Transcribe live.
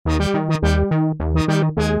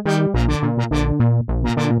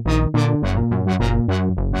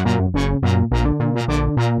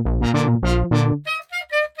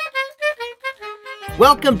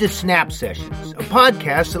Welcome to Snap Sessions, a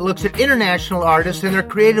podcast that looks at international artists and their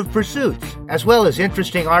creative pursuits, as well as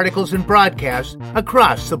interesting articles and broadcasts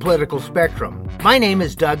across the political spectrum. My name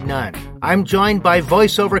is Doug Nunn. I'm joined by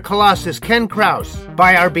voiceover colossus Ken Krause,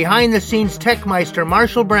 by our behind-the-scenes techmeister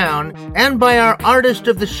Marshall Brown, and by our artist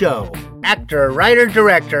of the show, actor, writer,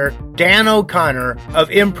 director Dan O'Connor of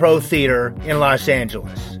Impro Theater in Los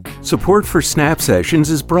Angeles. Support for Snap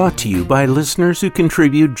Sessions is brought to you by listeners who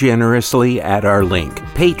contribute generously at our link,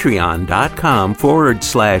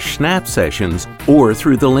 patreon.com/Snap Sessions, or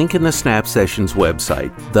through the link in the Snap Sessions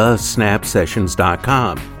website,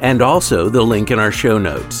 thesnapsessions.com, and also the link in our show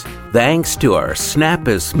notes. Thanks to our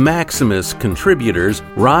Snappus Maximus contributors,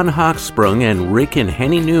 Ron Hochsprung and Rick and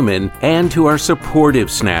Henny Newman, and to our supportive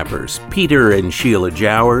snappers, Peter and Sheila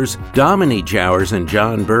Jowers, Dominique Jowers and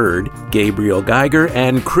John Bird, Gabriel Geiger,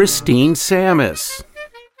 and Christine Samus.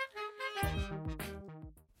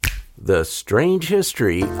 The Strange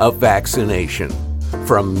History of Vaccination.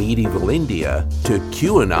 From medieval India to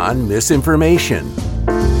QAnon misinformation.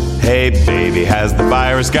 Hey baby, has the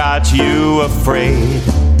virus got you afraid?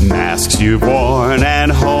 Masks you've worn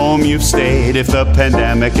and home you've stayed. If the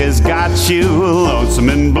pandemic has got you lonesome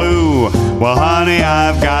and blue, well honey,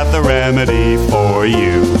 I've got the remedy for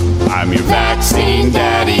you. I'm your vaccine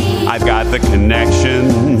daddy. I've got the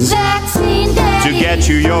connections. Vaccine daddy. To get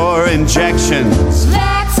you your injections.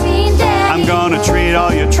 Vaccine daddy. I'm gonna treat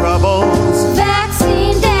all your troubles.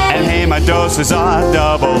 Vaccine daddy. And hey, my doses are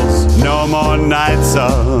doubles. No more nights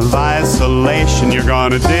of isolation. You're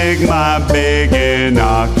gonna dig my big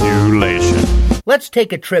inoculation. Let's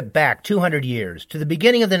take a trip back 200 years to the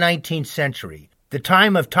beginning of the 19th century, the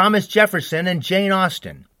time of Thomas Jefferson and Jane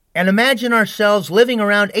Austen, and imagine ourselves living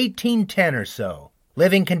around 1810 or so.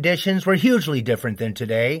 Living conditions were hugely different than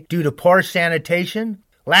today due to poor sanitation,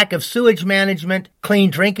 lack of sewage management, clean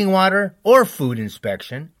drinking water, or food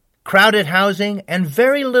inspection, crowded housing, and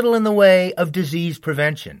very little in the way of disease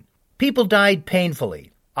prevention. People died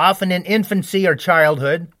painfully, often in infancy or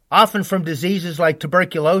childhood, often from diseases like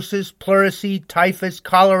tuberculosis, pleurisy, typhus,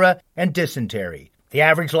 cholera, and dysentery. The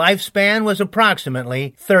average lifespan was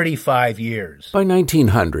approximately 35 years. By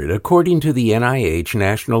 1900, according to the NIH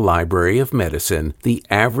National Library of Medicine, the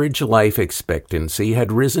average life expectancy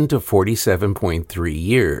had risen to 47.3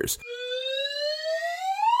 years.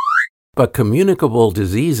 But communicable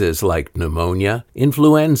diseases like pneumonia,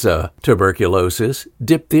 influenza, tuberculosis,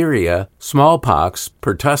 diphtheria, smallpox,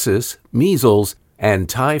 pertussis, measles, and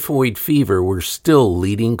typhoid fever were still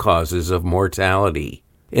leading causes of mortality.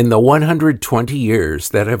 In the 120 years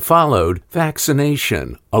that have followed,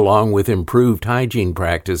 vaccination, along with improved hygiene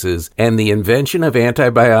practices and the invention of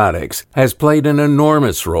antibiotics, has played an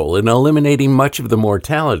enormous role in eliminating much of the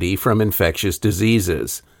mortality from infectious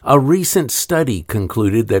diseases. A recent study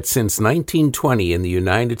concluded that since 1920 in the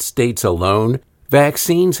United States alone,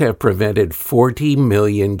 vaccines have prevented 40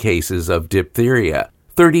 million cases of diphtheria,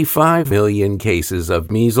 35 million cases of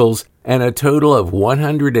measles, and a total of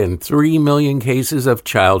 103 million cases of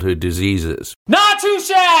childhood diseases. Not too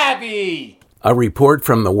shabby! A report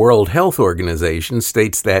from the World Health Organization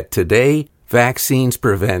states that today, vaccines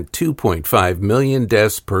prevent 2.5 million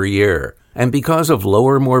deaths per year. And because of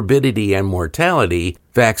lower morbidity and mortality,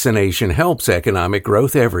 vaccination helps economic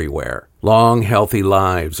growth everywhere. Long, healthy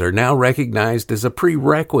lives are now recognized as a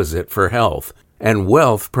prerequisite for health, and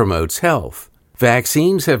wealth promotes health.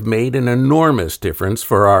 Vaccines have made an enormous difference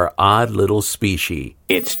for our odd little species.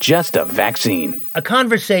 It's just a vaccine. A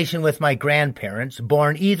conversation with my grandparents,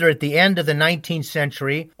 born either at the end of the 19th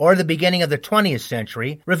century or the beginning of the 20th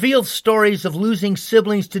century, revealed stories of losing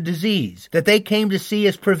siblings to disease that they came to see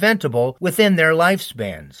as preventable within their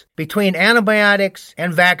lifespans. Between antibiotics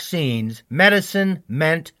and vaccines, medicine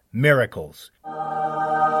meant miracles.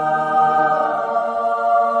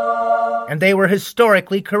 And they were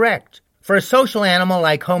historically correct. For a social animal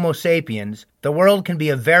like Homo sapiens, the world can be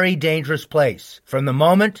a very dangerous place from the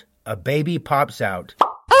moment a baby pops out.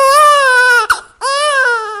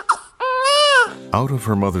 Out of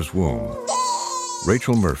her mother's womb,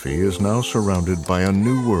 Rachel Murphy is now surrounded by a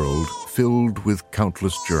new world filled with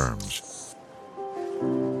countless germs.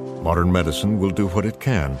 Modern medicine will do what it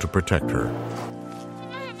can to protect her.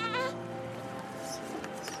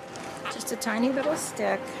 Just a tiny little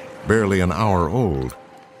stick. Barely an hour old,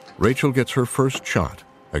 Rachel gets her first shot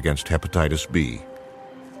against hepatitis B.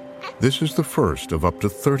 This is the first of up to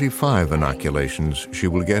 35 inoculations she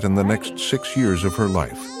will get in the next 6 years of her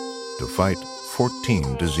life to fight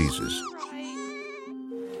 14 diseases.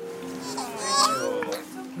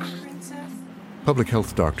 Public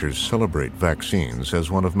health doctors celebrate vaccines as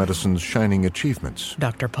one of medicine's shining achievements.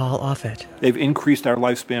 Dr. Paul Offit. They've increased our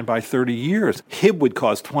lifespan by 30 years. Hib would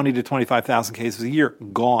cause 20 to 25,000 cases a year,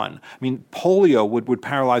 gone. I mean, polio would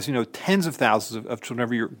paralyze, tens of thousands of children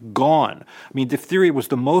every year, gone. I mean, diphtheria was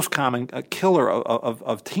the most common killer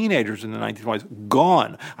of teenagers in the 1920s,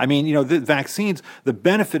 gone. I mean, the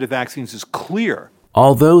benefit of vaccines is clear.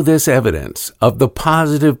 Although this evidence of the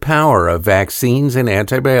positive power of vaccines and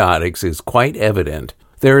antibiotics is quite evident,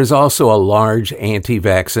 there is also a large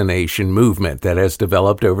anti-vaccination movement that has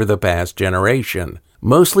developed over the past generation,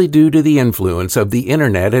 mostly due to the influence of the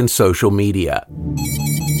internet and social media.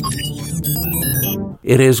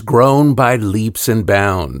 It has grown by leaps and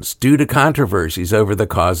bounds due to controversies over the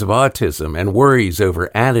cause of autism and worries over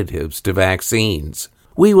additives to vaccines.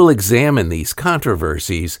 We will examine these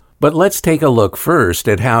controversies, but let's take a look first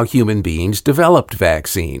at how human beings developed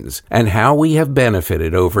vaccines and how we have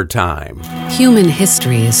benefited over time. Human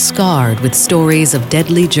history is scarred with stories of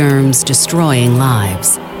deadly germs destroying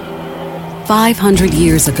lives. 500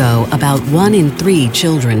 years ago, about 1 in 3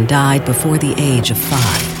 children died before the age of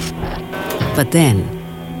 5. But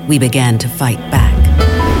then, we began to fight back.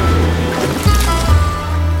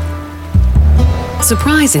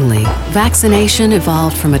 Surprisingly, vaccination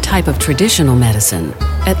evolved from a type of traditional medicine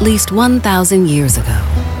at least 1,000 years ago.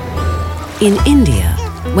 In India,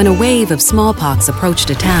 when a wave of smallpox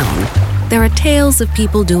approached a town, there are tales of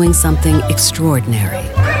people doing something extraordinary.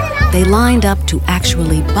 They lined up to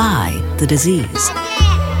actually buy the disease.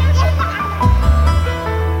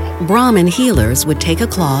 Brahmin healers would take a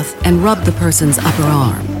cloth and rub the person's upper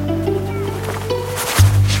arm.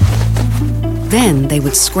 Then they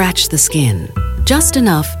would scratch the skin, just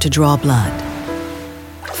enough to draw blood.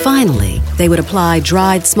 Finally, they would apply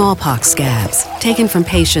dried smallpox scabs taken from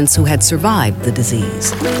patients who had survived the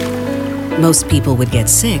disease. Most people would get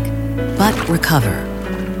sick, but recover.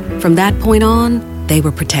 From that point on, they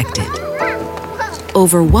were protected.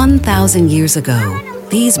 Over 1,000 years ago,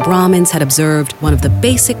 these Brahmins had observed one of the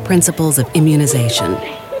basic principles of immunization,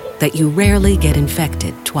 that you rarely get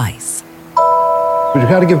infected twice. But you've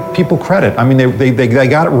got to give people credit. I mean, they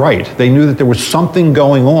got it right. They knew that there was something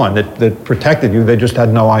going on that protected you. They just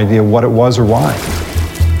had no idea what it was or why.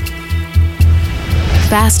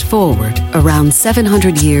 Fast forward around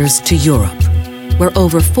 700 years to Europe, where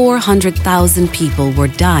over 400,000 people were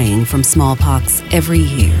dying from smallpox every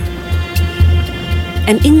year.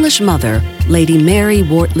 An English mother, Lady Mary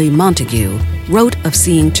Wortley Montagu, wrote of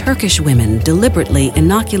seeing Turkish women deliberately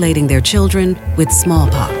inoculating their children with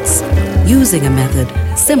smallpox, using a method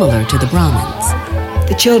similar to the Brahmins.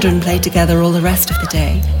 The children play together all the rest of the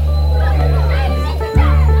day.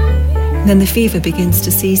 Then the fever begins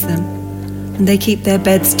to seize them, and they keep their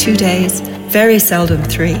beds 2 days, very seldom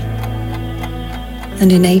 3.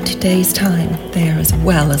 And in 8 days' time, they are as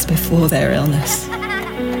well as before their illness.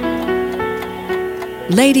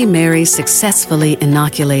 Lady Mary successfully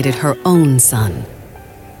inoculated her own son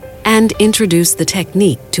and introduced the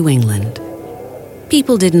technique to England.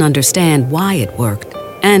 People didn't understand why it worked,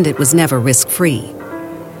 and it was never risk-free.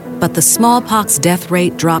 But the smallpox death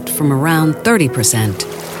rate dropped from around 30%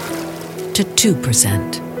 to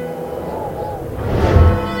 2%.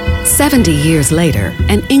 70 years later,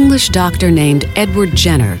 an English doctor named Edward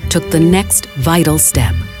Jenner took the next vital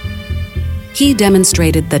step. He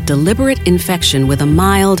demonstrated that deliberate infection with a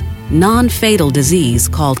mild, non-fatal disease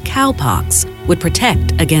called cowpox would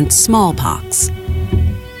protect against smallpox.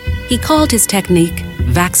 He called his technique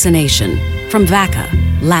vaccination, from vacca,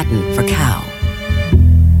 Latin for cow.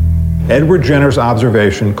 Edward Jenner's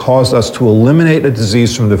observation caused us to eliminate a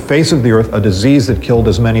disease from the face of the earth, a disease that killed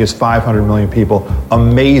as many as 500 million people.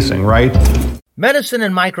 Amazing, right? Medicine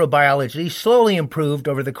and microbiology slowly improved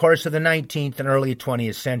over the course of the 19th and early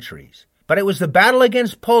 20th centuries. But it was the battle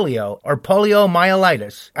against polio, or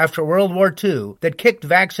poliomyelitis, after World War II that kicked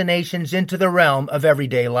vaccinations into the realm of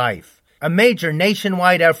everyday life. A major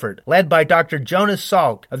nationwide effort, led by Dr. Jonas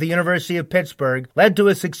Salk of the University of Pittsburgh, led to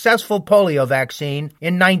a successful polio vaccine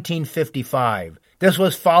in 1955. This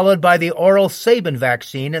was followed by the oral Sabin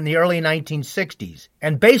vaccine in the early 1960s,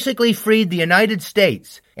 and basically freed the United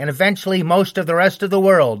States, and eventually most of the rest of the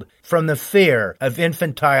world, from the fear of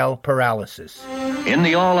infantile paralysis. In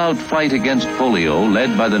the all-out fight against polio,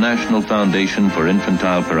 led by the National Foundation for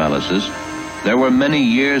Infantile Paralysis, there were many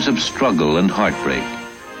years of struggle and heartbreak.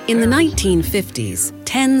 In the 1950s,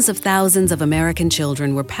 tens of thousands of American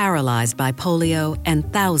children were paralyzed by polio,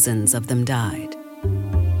 and thousands of them died.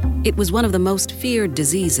 It was one of the most feared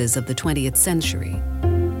diseases of the 20th century.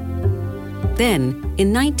 Then,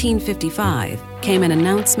 in 1955, came an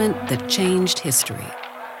announcement that changed history.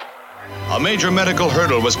 A major medical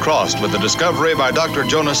hurdle was crossed with the discovery by Dr.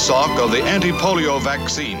 Jonas Salk of the anti-polio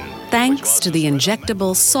vaccine. Thanks to the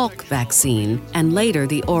injectable Salk vaccine and later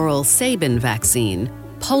the oral Sabin vaccine,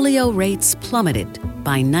 polio rates plummeted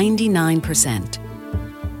by 99%.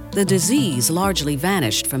 The disease largely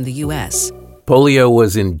vanished from the U.S. Polio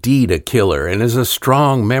was indeed a killer and is a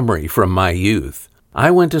strong memory from my youth.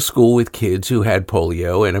 I went to school with kids who had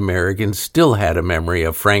polio, and Americans still had a memory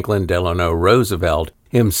of Franklin Delano Roosevelt,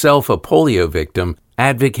 himself a polio victim,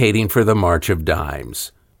 advocating for the March of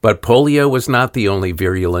Dimes. But polio was not the only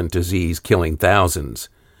virulent disease killing thousands.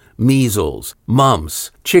 Measles,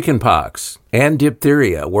 mumps, chickenpox, and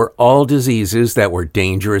diphtheria were all diseases that were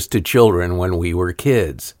dangerous to children when we were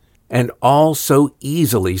kids, and all so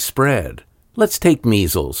easily spread. Let's take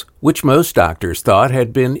measles, which most doctors thought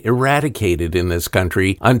had been eradicated in this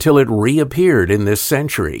country until it reappeared in this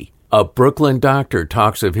century. A Brooklyn doctor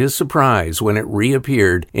talks of his surprise when it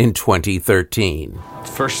reappeared in 2013. The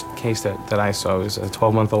first case that I saw was a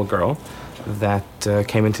 12-month-old girl that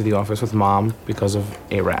came into the office with mom because of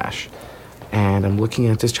a rash. And I'm looking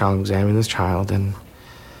at this child, examining this child, and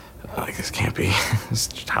this can't be. This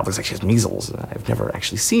child looks like she has measles. I've never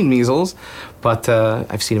actually seen measles, but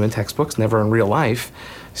I've seen them in textbooks, never in real life.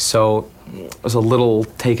 So I was a little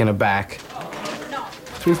taken aback.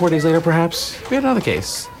 3 or 4 days later, perhaps, we had another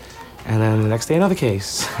case. And then the next day, another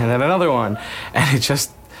case. And then another one. And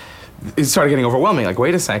it started getting overwhelming. Like,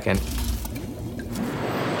 wait a second.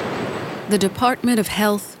 The Department of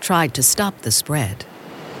Health tried to stop the spread.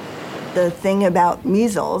 The thing about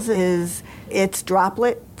measles is it's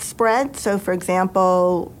droplet spread. So, for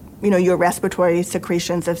example, your respiratory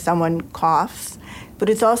secretions if someone coughs. But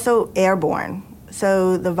it's also airborne.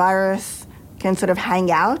 So the virus can sort of hang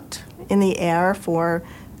out in the air for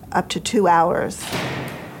up to 2 hours.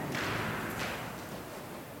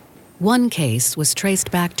 One case was traced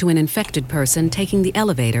back to an infected person taking the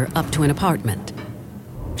elevator up to an apartment,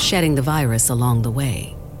 shedding the virus along the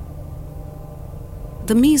way.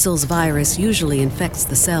 The measles virus usually infects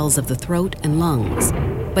the cells of the throat and lungs,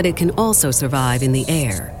 but it can also survive in the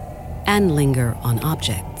air and linger on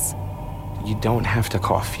objects. You don't have to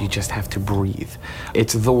cough, you just have to breathe.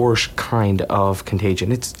 It's the worst kind of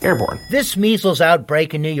contagion. It's airborne. This measles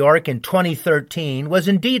outbreak in New York in 2013 was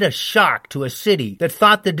indeed a shock to a city that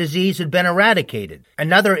thought the disease had been eradicated.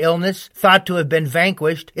 Another illness thought to have been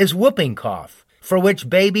vanquished is whooping cough, for which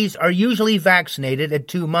babies are usually vaccinated at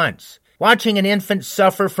 2 months. Watching an infant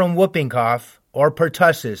suffer from whooping cough, or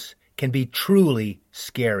pertussis, can be truly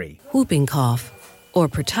scary. Whooping cough, or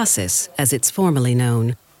pertussis as it's formally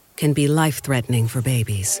known, can be life-threatening for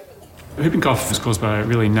babies. Whooping cough is caused by a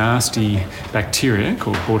really nasty bacteria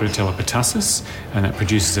called Bordetella pertussis, and that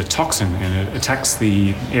produces a toxin and it attacks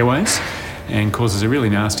the airways and causes a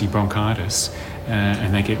really nasty bronchitis.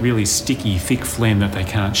 And they get really sticky, thick phlegm that they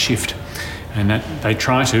can't shift. And that they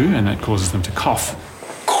try to, and that causes them to cough.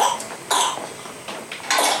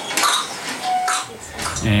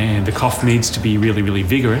 And the cough needs to be really, really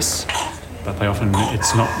vigorous, but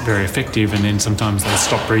it's not very effective, and then sometimes they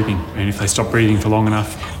stop breathing. And if they stop breathing for long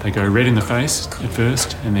enough, they go red in the face at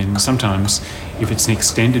first, and then sometimes, if it's an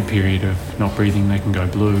extended period of not breathing, they can go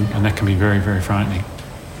blue, and that can be very, very frightening.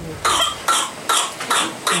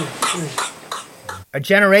 A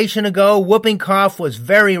generation ago, whooping cough was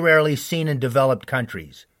very rarely seen in developed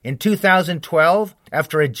countries. In 2012,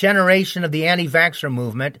 after a generation of the anti-vaxxer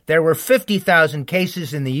movement, there were 50,000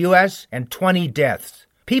 cases in the U.S. and 20 deaths.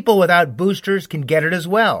 People without boosters can get it as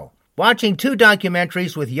well. Watching 2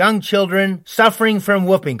 documentaries with young children suffering from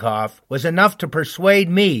whooping cough was enough to persuade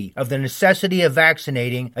me of the necessity of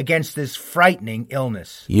vaccinating against this frightening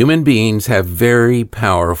illness. Human beings have very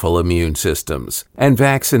powerful immune systems, and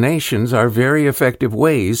vaccinations are very effective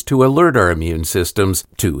ways to alert our immune systems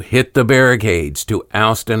to hit the barricades to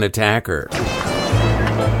oust an attacker.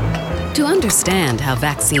 To understand how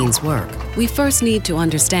vaccines work, we first need to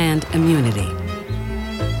understand immunity.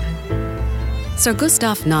 Sir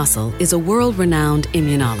Gustav Nossel is a world-renowned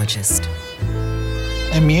immunologist.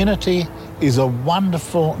 Immunity is a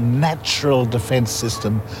wonderful natural defense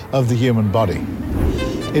system of the human body.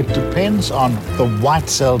 It depends on the white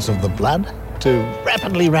cells of the blood to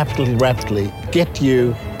rapidly get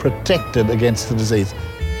you protected against the disease.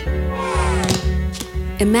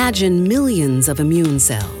 Imagine millions of immune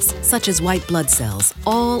cells, such as white blood cells,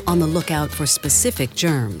 all on the lookout for specific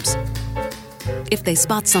germs. If they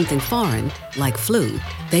spot something foreign, like flu,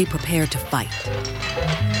 they prepare to fight.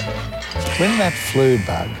 When that flu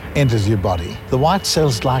bug enters your body, the white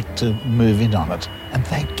cells like to move in on it, and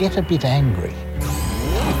they get a bit angry.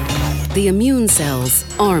 The immune cells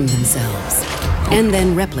arm themselves and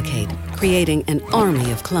then replicate, creating an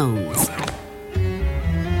army of clones.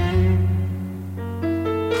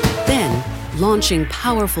 Then, launching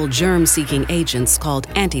powerful germ-seeking agents called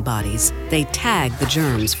antibodies, they tag the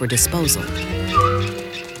germs for disposal.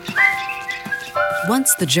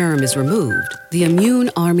 Once the germ is removed, the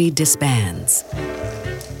immune army disbands.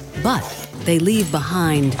 But they leave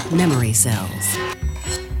behind memory cells.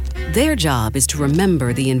 Their job is to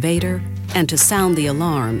remember the invader and to sound the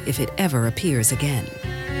alarm if it ever appears again.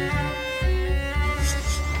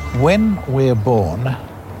 When we're born,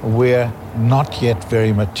 we're not yet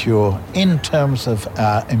very mature in terms of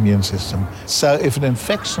our immune system. So if an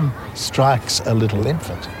infection strikes a little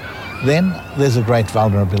infant, then there's a great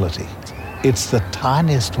vulnerability. It's the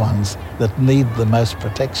tiniest ones that need the most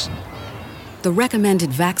protection. The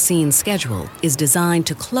recommended vaccine schedule is designed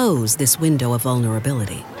to close this window of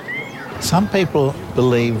vulnerability. Some people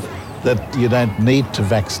believe that you don't need to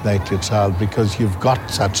vaccinate your child because you've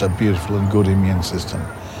got such a beautiful and good immune system.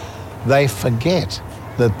 They forget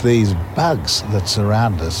that these bugs that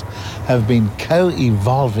surround us have been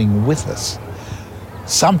co-evolving with us,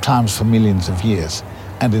 sometimes for millions of years,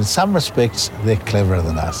 and in some respects they're cleverer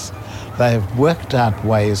than us. They have worked out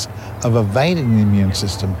ways of evading the immune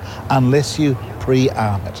system unless you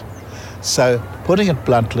pre-arm it. So, putting it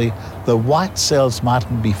bluntly, the white cells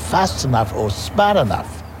mightn't be fast enough or smart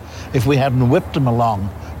enough if we hadn't whipped them along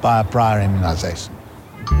by a prior immunization.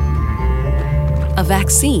 A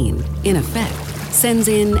vaccine, in effect, sends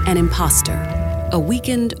in an imposter, a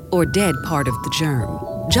weakened or dead part of the germ,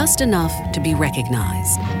 just enough to be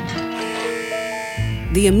recognized.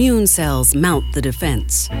 The immune cells mount the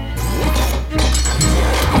defense.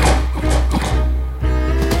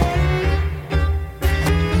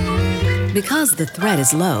 Because the threat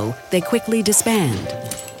is low, they quickly disband.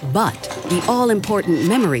 But the all-important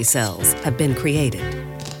memory cells have been created.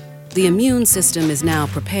 The immune system is now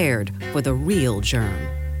prepared for the real germ.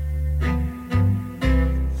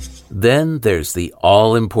 Then there's the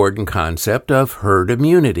all-important concept of herd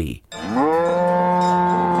immunity.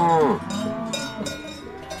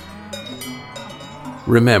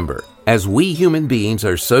 Remember, as we human beings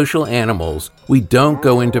are social animals, we don't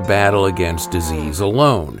go into battle against disease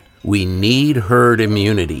alone. We need herd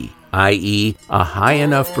immunity, i.e., a high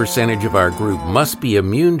enough percentage of our group must be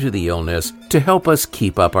immune to the illness to help us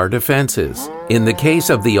keep up our defenses. In the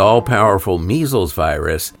case of the all-powerful measles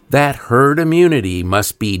virus, that herd immunity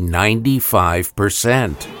must be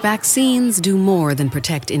 95%. Vaccines do more than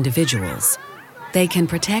protect individuals. They can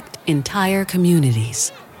protect entire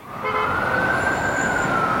communities.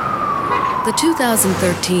 The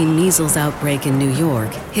 2013 measles outbreak in New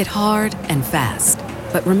York hit hard and fast,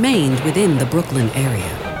 but remained within the Brooklyn area.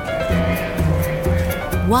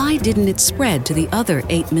 Why didn't it spread to the other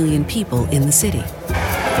 8 million people in the city?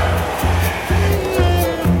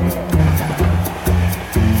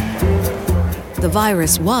 The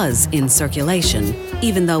virus was in circulation,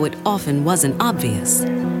 even though it often wasn't obvious.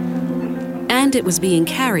 And it was being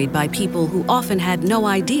carried by people who often had no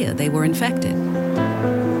idea they were infected.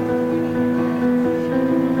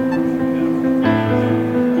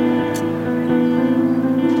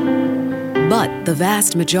 But the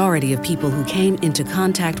vast majority of people who came into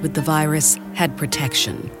contact with the virus had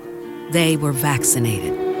protection. They were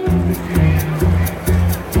vaccinated.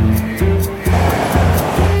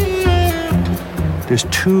 There's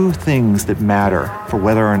two things that matter for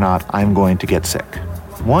whether or not I'm going to get sick.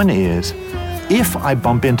 One is, if I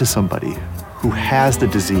bump into somebody who has the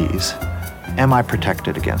disease, am I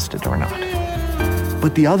protected against it or not?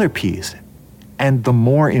 But the other piece, and the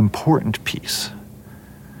more important piece,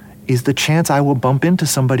 is the chance I will bump into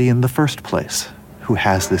somebody in the first place who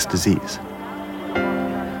has this disease.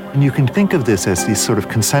 And you can think of this as these sort of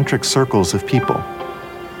concentric circles of people.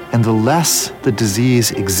 And the less the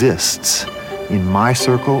disease exists in my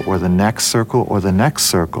circle or the next circle or the next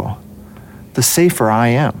circle, the safer I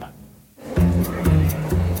am.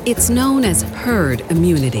 It's known as herd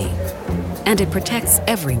immunity, and it protects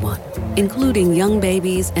everyone, including young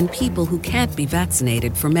babies and people who can't be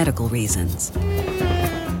vaccinated for medical reasons.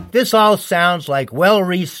 This all sounds like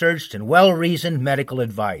well-researched and well-reasoned medical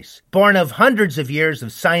advice, born of hundreds of years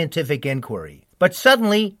of scientific inquiry. But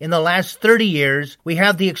suddenly, in the last 30 years, we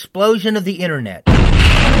have the explosion of the internet.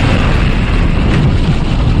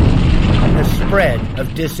 The spread of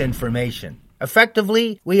disinformation.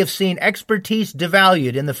 Effectively, we have seen expertise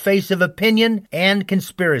devalued in the face of opinion and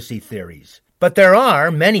conspiracy theories. But there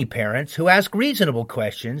are many parents who ask reasonable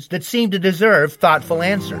questions that seem to deserve thoughtful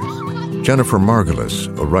answers. Jennifer Margulis,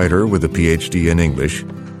 a writer with a PhD in English,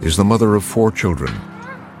 is the mother of 4 children.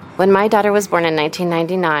 When my daughter was born in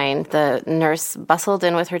 1999, the nurse bustled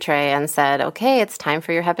in with her tray and said, "Okay, it's time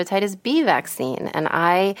for your hepatitis B vaccine." And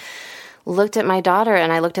I looked at my daughter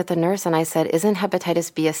and I looked at the nurse and I said, "Isn't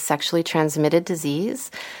hepatitis B a sexually transmitted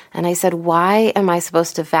disease?" And I said, "Why am I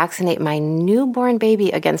supposed to vaccinate my newborn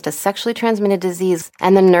baby against a sexually transmitted disease?"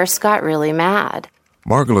 And the nurse got really mad.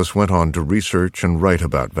 Margulis went on to research and write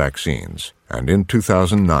about vaccines, and in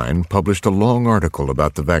 2009 published a long article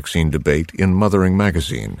about the vaccine debate in Mothering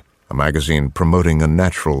Magazine, a magazine promoting a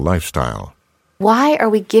natural lifestyle. Why are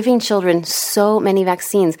we giving children so many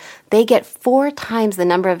vaccines? They get 4 times the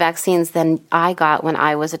number of vaccines than I got when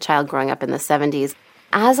I was a child growing up in the 70s.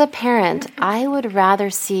 As a parent, I would rather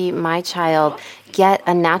see my child get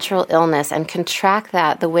a natural illness and contract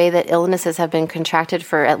that the way that illnesses have been contracted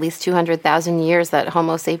for at least 200,000 years that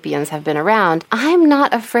Homo sapiens have been around. I'm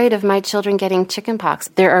not afraid of my children getting chickenpox.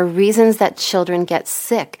 There are reasons that children get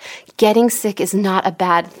sick. Getting sick is not a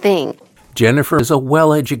bad thing. Jennifer is a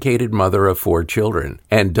well-educated mother of 4 children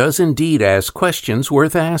and does indeed ask questions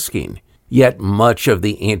worth asking. Yet much of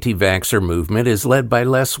the anti-vaxxer movement is led by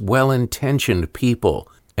less well-intentioned people,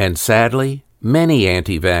 and sadly, many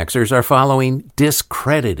anti-vaxxers are following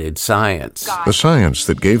discredited science. The science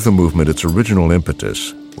that gave the movement its original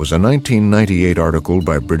impetus was a 1998 article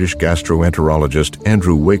by British gastroenterologist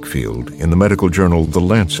Andrew Wakefield in the medical journal The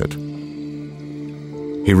Lancet.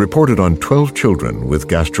 He reported on 12 children with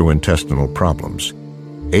gastrointestinal problems,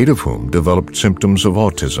 8 of whom developed symptoms of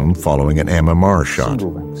autism following an MMR shot.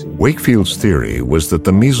 Wakefield's theory was that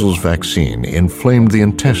the measles vaccine inflamed the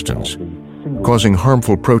intestines, causing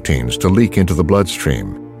harmful proteins to leak into the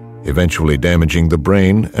bloodstream, eventually damaging the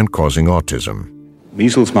brain and causing autism.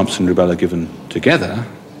 Measles, mumps and rubella given together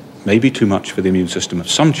may be too much for the immune system of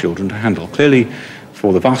some children to handle. Clearly,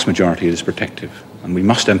 for the vast majority, it is protective. And we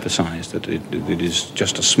must emphasize that it is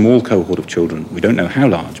just a small cohort of children, we don't know how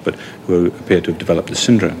large, but who appear to have developed this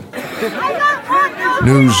syndrome.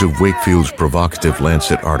 News of Wakefield's provocative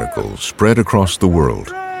Lancet article spread across the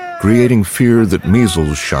world, creating fear that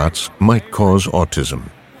measles shots might cause autism.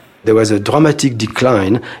 There was a dramatic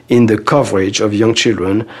decline in the coverage of young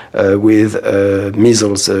children with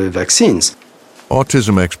measles vaccines.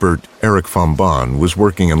 Autism expert Eric van Baan was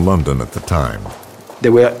working in London at the time.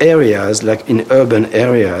 There were areas, like in urban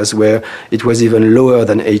areas, where it was even lower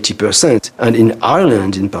than 80%. And in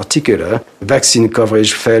Ireland, in particular, vaccine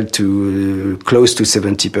coverage fell to close to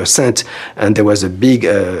 70%. And there was a big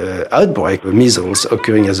outbreak of measles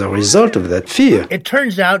occurring as a result of that fear. It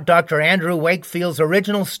turns out Dr. Andrew Wakefield's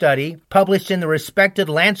original study, published in the respected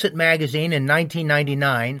Lancet magazine in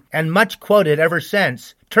 1999, and much quoted ever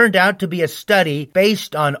since, turned out to be a study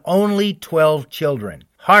based on only 12 children.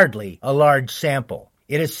 Hardly a large sample.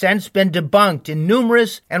 It has since been debunked in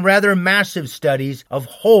numerous and rather massive studies of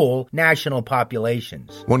whole national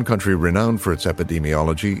populations. One country renowned for its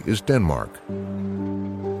epidemiology is Denmark.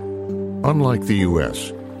 Unlike the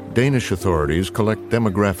U.S., Danish authorities collect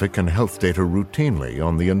demographic and health data routinely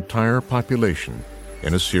on the entire population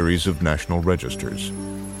in a series of national registers.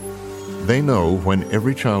 They know when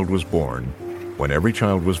every child was born, when every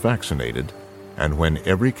child was vaccinated, and when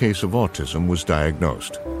every case of autism was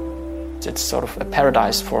diagnosed. It's sort of a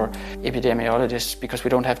paradise for epidemiologists because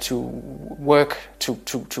we don't have to work to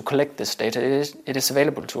collect this data. It is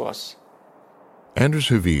available to us. Anders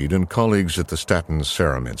Hvid and colleagues at the Statens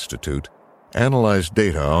Serum Institute analyzed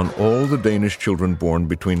data on all the Danish children born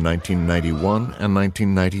between 1991 and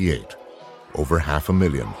 1998, over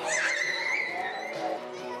 500,000.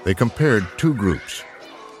 They compared 2 groups,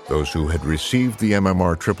 those who had received the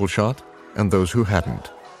MMR triple shot and those who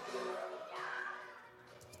hadn't.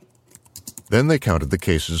 Then they counted the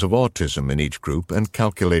cases of autism in each group and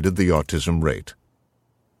calculated the autism rate.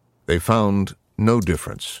 They found no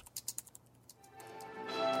difference.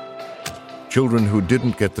 Children who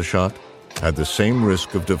didn't get the shot had the same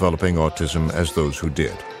risk of developing autism as those who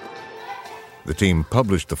did. The team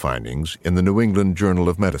published the findings in the New England Journal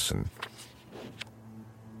of Medicine.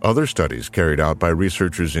 Other studies carried out by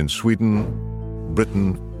researchers in Sweden,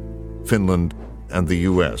 Britain, Finland, and the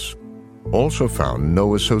U.S. also found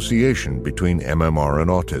no association between MMR and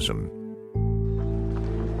autism.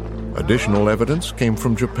 Additional evidence came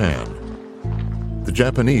from Japan. The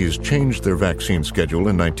Japanese changed their vaccine schedule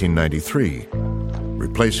in 1993,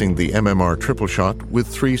 replacing the MMR triple shot with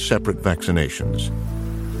 3 separate vaccinations.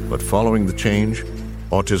 But following the change,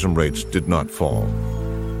 autism rates did not fall.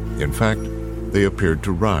 In fact, they appeared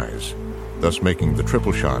to rise, thus making the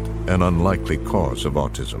triple shot an unlikely cause of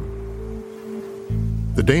autism.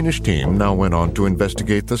 The Danish team now went on to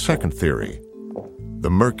investigate the second theory, the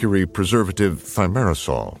mercury preservative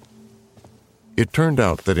thimerosal. It turned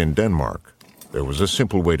out that in Denmark, There was a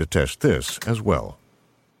simple way to test this as well.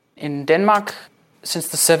 In Denmark, since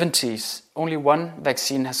the 70s, only one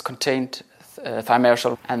vaccine has contained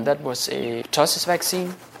thimerosal, and that was a pertussis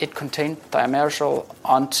vaccine. It contained thimerosal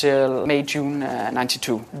until May-June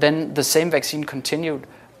 92. Then the same vaccine continued,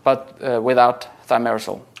 but without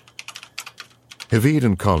thimerosal. Havid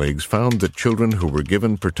and colleagues found that children who were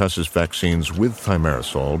given pertussis vaccines with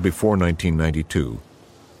thimerosal before 1992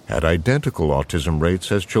 had identical autism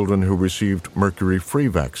rates as children who received mercury-free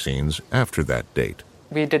vaccines after that date.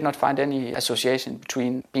 We did not find any association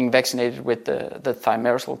between being vaccinated with the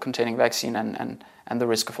thimerosal-containing vaccine and the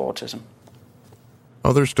risk of autism.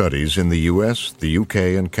 Other studies in the U.S., the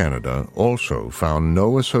U.K., and Canada also found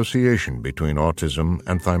no association between autism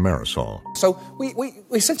and thimerosal. So we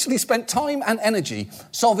essentially spent time and energy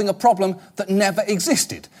solving a problem that never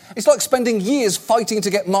existed. It's like spending years fighting to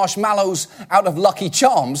get marshmallows out of Lucky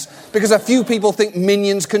Charms because a few people think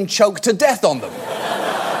Minions can choke to death on them.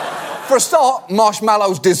 For a start,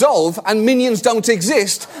 marshmallows dissolve and Minions don't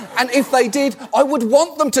exist. And if they did, I would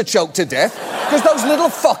want them to choke to death because those little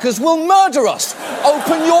fuckers will murder us.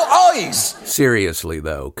 Open your eyes. Seriously,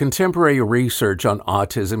 though, contemporary research on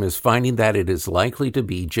autism is finding that it is likely to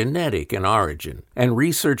be genetic in origin, and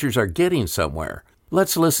researchers are getting somewhere.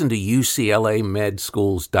 Let's listen to UCLA Med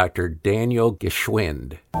School's Dr. Daniel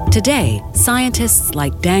Geschwind. Today, scientists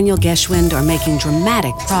like Daniel Geschwind are making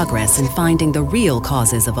dramatic progress in finding the real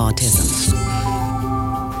causes of autism.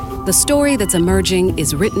 The story that's emerging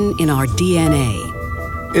is written in our DNA.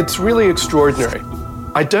 It's really extraordinary.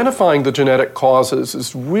 Identifying the genetic causes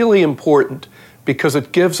is really important because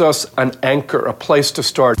it gives us an anchor, a place to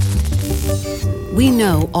start. We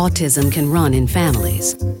know autism can run in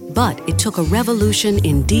families, but it took a revolution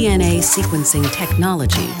in DNA sequencing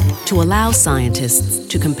technology to allow scientists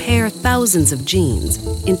to compare thousands of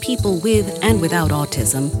genes in people with and without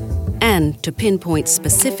autism and to pinpoint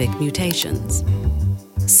specific mutations.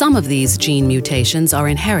 Some of these gene mutations are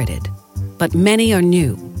inherited, but many are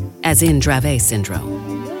new, as in Dravet syndrome.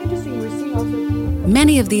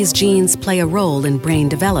 Many of these genes play a role in brain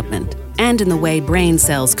development and in the way brain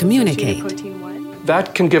cells communicate.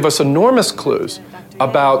 That can give us enormous clues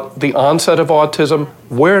about the onset of autism,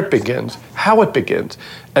 where it begins, how it begins,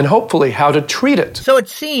 and hopefully how to treat it. So it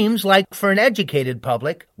seems like for an educated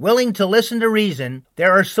public, willing to listen to reason,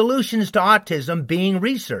 there are solutions to autism being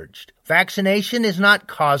researched. Vaccination is not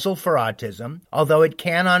causal for autism, although it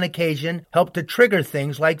can on occasion help to trigger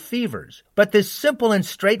things like fevers. But this simple and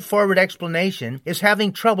straightforward explanation is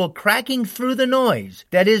having trouble cracking through the noise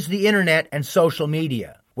that is the internet and social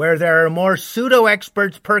media, where there are more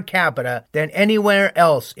pseudo-experts per capita than anywhere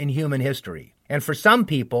else in human history. And for some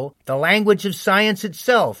people, the language of science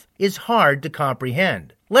itself is hard to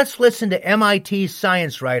comprehend. Let's listen to MIT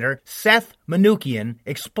science writer Seth Manoukian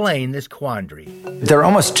explain this quandary. There are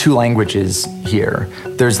almost two languages here.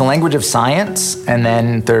 There's the language of science, and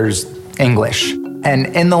then there's English.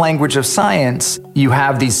 And in the language of science, you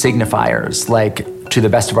have these signifiers, like to the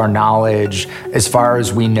best of our knowledge, as far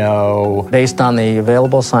as we know. Based on the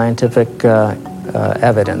available scientific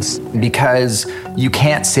evidence. Because you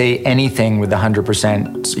can't say anything with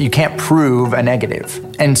 100%, you can't prove a negative.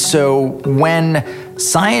 And so when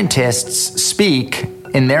scientists speak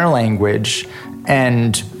in their language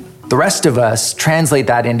and the rest of us translate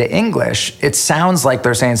that into English, it sounds like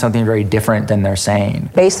they're saying something very different than they're saying.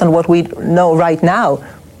 Based on what we know right now,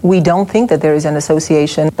 we don't think that there is an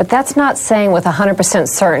association. But that's not saying with 100%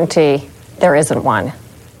 certainty there isn't one.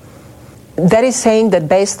 That is saying that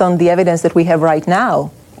based on the evidence that we have right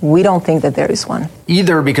now, we don't think that there is one.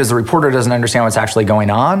 Either because the reporter doesn't understand what's actually going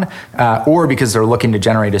on, or because they're looking to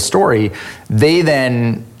generate a story, they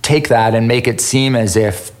then take that and make it seem as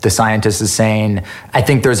if the scientist is saying, I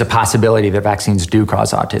think there's a possibility that vaccines do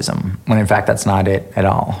cause autism, when in fact that's not it at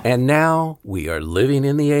all. And now we are living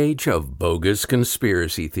in the age of bogus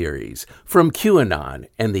conspiracy theories, from QAnon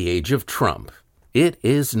and the age of Trump. It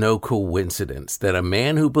is no coincidence that a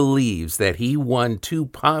man who believes that he won 2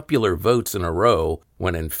 popular votes in a row,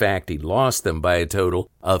 when in fact he lost them by a total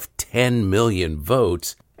of 10 million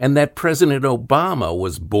votes, and that President Obama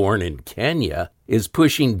was born in Kenya, is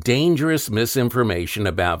pushing dangerous misinformation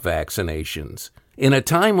about vaccinations. In a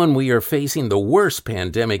time when we are facing the worst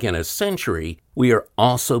pandemic in a century, we are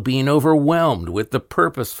also being overwhelmed with the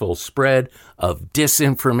purposeful spread of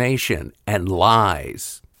disinformation and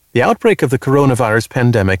lies. The outbreak of the coronavirus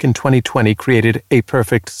pandemic in 2020 created a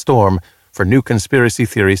perfect storm for new conspiracy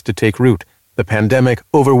theories to take root. The pandemic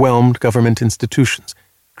overwhelmed government institutions,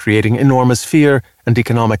 creating enormous fear and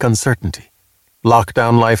economic uncertainty.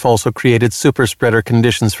 Lockdown life also created super-spreader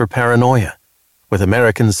conditions for paranoia, with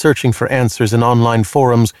Americans searching for answers in online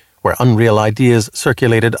forums where unreal ideas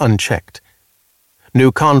circulated unchecked.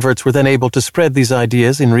 New converts were then able to spread these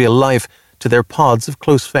ideas in real life to their pods of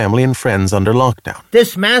close family and friends under lockdown.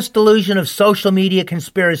 This mass delusion of social media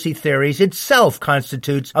conspiracy theories itself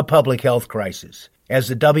constitutes a public health crisis. As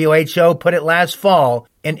the WHO put it last fall,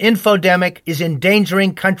 an infodemic is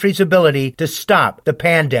endangering countries' ability to stop the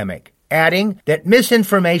pandemic, adding that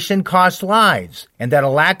misinformation costs lives and that a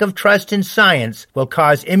lack of trust in science will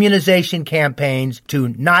cause immunization campaigns to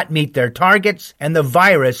not meet their targets and the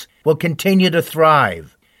virus will continue to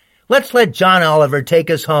thrive. Let's let John Oliver take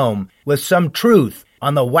us home with some truth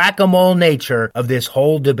on the whack-a-mole nature of this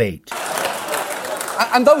whole debate.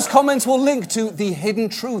 And those comments will link to the hidden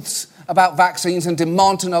truths about vaccines and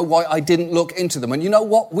demand to know why I didn't look into them. And you know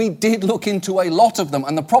what? We did look into a lot of them.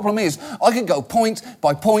 And the problem is, I could go point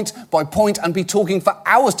by point by point and be talking for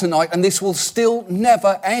hours tonight, and this will still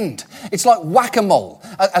never end. It's like whack-a-mole.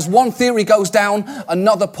 As one theory goes down,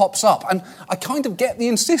 another pops up. And I kind of get the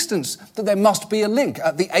insistence that there must be a link.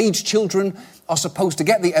 The age children are supposed to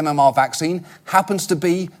get the MMR vaccine happens to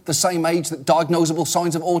be the same age that diagnosable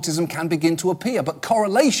signs of autism can begin to appear. But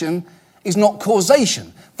correlation is not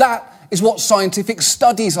causation. That is what scientific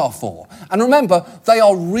studies are for. And remember, they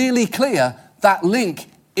are really clear that link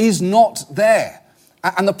is not there.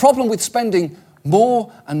 And the problem with spending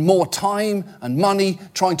more and more time and money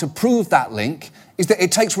trying to prove that link is that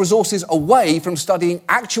it takes resources away from studying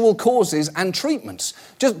actual causes and treatments.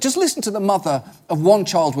 Just listen to the mother of one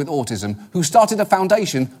child with autism who started a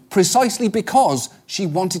foundation precisely because she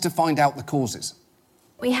wanted to find out the causes.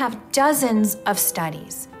 We have dozens of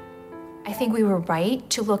studies. I think we were right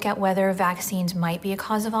to look at whether vaccines might be a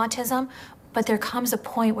cause of autism, but there comes a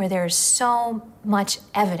point where there's so much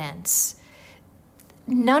evidence,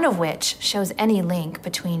 none of which shows any link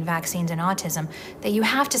between vaccines and autism, that you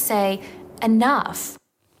have to say, enough.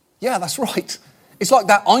 Yeah, that's right. It's like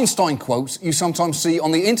that Einstein quote you sometimes see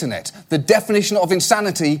on the internet. The definition of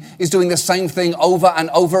insanity is doing the same thing over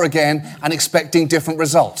and over again and expecting different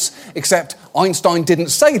results. Except Einstein didn't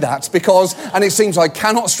say that because, and it seems I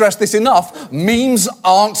cannot stress this enough, memes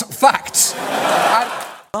aren't facts.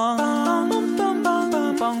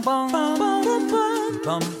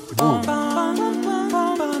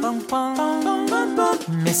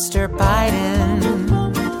 Mr. Biden,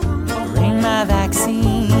 bring my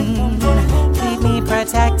vaccine. Keep me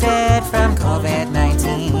protected from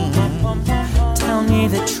COVID-19. Tell me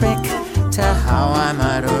the trick to how I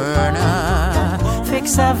might earn a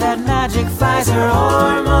fix of that magic Pfizer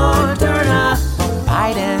or Moderna.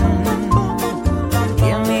 Biden,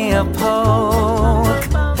 give me a poke.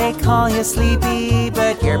 They call you sleepy,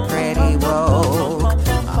 but you're pretty woke.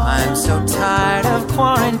 I'm so tired of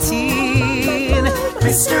quarantine.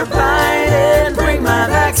 Mr. Biden, bring my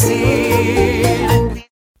vaccine.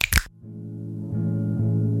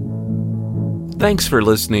 Thanks for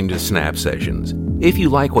listening to Snap Sessions. If you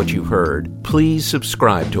like what you've heard, please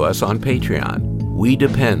subscribe to us on Patreon. We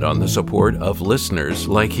depend on the support of listeners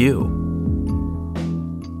like you.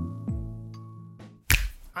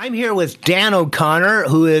 I'm here with Dan O'Connor,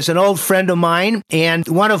 who is an old friend of mine and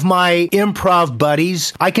one of my improv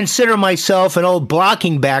buddies. I consider myself an old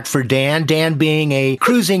blocking back for Dan, Dan being a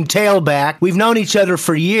cruising tailback. We've known each other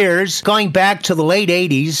for years, going back to the late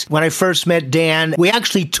 80s when I first met Dan. We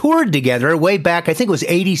actually toured together way back, I think it was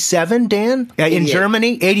 87, Dan? In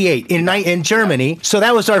Germany? 88, in Germany. So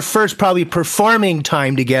that was our first probably performing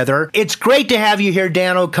time together. It's great to have you here,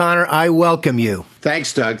 Dan O'Connor. I welcome you.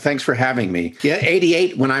 Thanks, Doug. Thanks for having me. Yeah,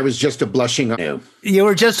 88 when I was just a blushing ingenue. You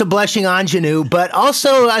were just a blushing ingenue, but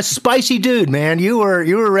also a spicy dude, man. You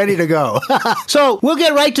were ready to go. So we'll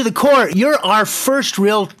get right to the core. You're our first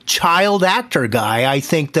real child actor guy, I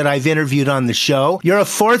think, that I've interviewed on the show. You're a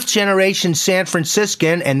fourth generation San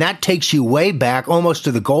Franciscan, and that takes you way back, almost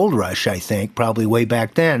to the gold rush, I think, probably way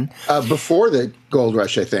back then. Before the gold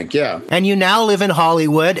rush, I think, yeah. And you now live in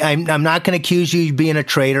Hollywood. I'm not going to accuse you of being a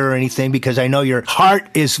traitor or anything, because I know your heart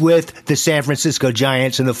is with the San Francisco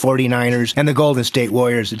Giants and the 49ers and the Golden State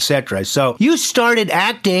Warriors, etc. So you started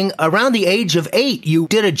acting around the age of 8. You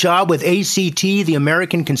did a job with ACT, the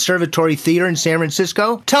American Conservatory Theater in San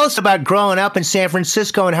Francisco. Tell us about growing up in San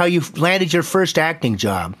Francisco and how you landed your first acting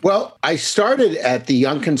job. Well, I started at the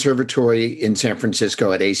Young Conservatory in San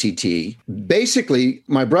Francisco at ACT. Basically,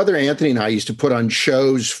 my brother Anthony and I used to put on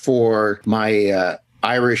shows for my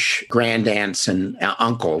Irish grandaunts and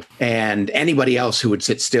uncle and anybody else who would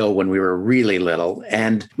sit still when we were really little.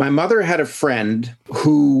 And my mother had a friend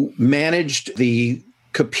who managed the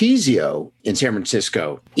Capizio in San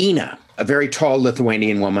Francisco, Ina, a very tall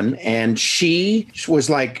Lithuanian woman. And she was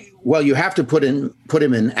like well, you have to put him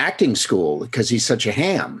in acting school because he's such a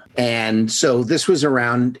ham. And so this was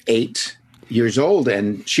around 8 years old.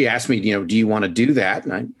 And she asked me, do you want to do that?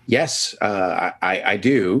 And yes, I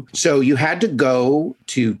do. So you had to go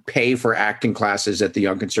to pay for acting classes at the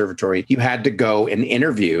Young Conservatory. You had to go and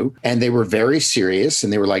interview, and they were very serious.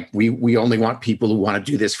 And they were like, we only want people who want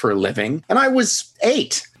to do this for a living. And I was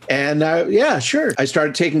 8. And yeah, sure. I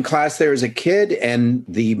started taking class there as a kid, and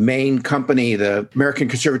the main company, the American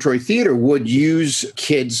Conservatory Theater, would use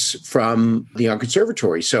kids from the Young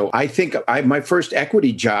Conservatory. So I think my first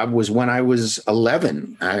equity job was when I was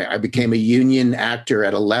 11. I became a union actor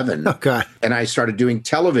at 11. Oh, God. And I started doing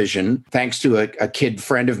television thanks to a kid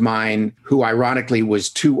friend of mine who ironically was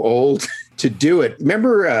too old to do it.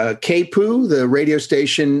 Remember KPOO, the radio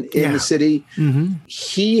station in the city? Mm-hmm.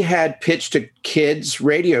 He had pitched a kids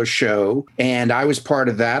radio show, and I was part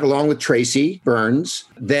of that, along with Tracy Burns.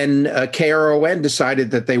 Then KRON decided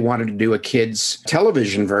that they wanted to do a kids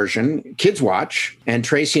television version, Kids Watch, and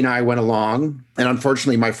Tracy and I went along. And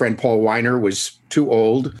unfortunately, my friend Paul Weiner was too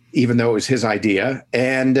old, even though it was his idea.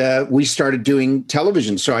 And we started doing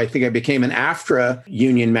television. So I think I became an AFTRA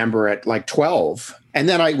union member at like 12. And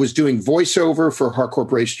then I was doing voiceover for Harcourt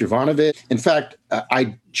Brace Jovanovic. In fact,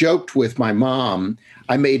 I joked with my mom,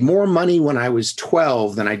 I made more money when I was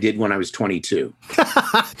 12 than I did when I was 22.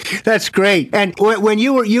 That's great. And when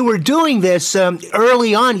you were doing this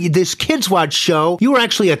early on, this Kids Watch show, you were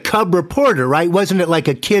actually a cub reporter, right? Wasn't it like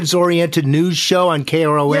a kids-oriented news show on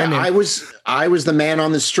KRON? Yeah, I was the man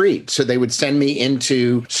on the street. So they would send me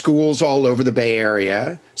into schools all over the Bay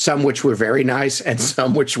Area, some which were very nice and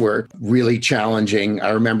some which were really challenging. I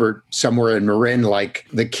remember somewhere in Marin, like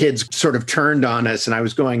the kids sort of turned on us and I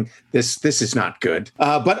was going, this is not good.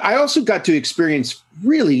 But I also got to experience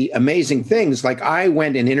really amazing things. Like I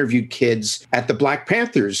went and interviewed kids at the Black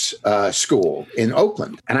Panthers school in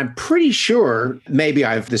Oakland. And I'm pretty sure, maybe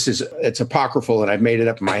it's apocryphal and I've made it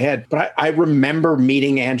up in my head, but I remember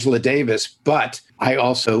meeting Angela Davis, but I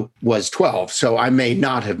also was 12, so I may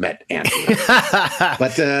not have met Angela.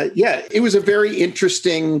 But yeah, it was a very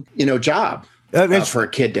interesting, job. For a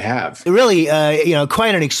kid to have. Really,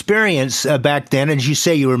 quite an experience back then. And as you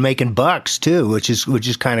say, you were making bucks too, which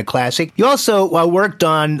is kind of classic. You also worked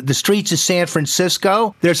on the streets of San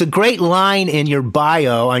Francisco. There's a great line in your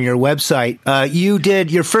bio on your website. You did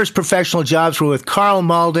your first professional jobs were with Karl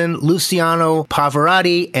Malden, Luciano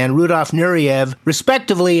Pavarotti, and Rudolf Nureyev,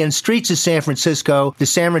 respectively, in Streets of San Francisco, the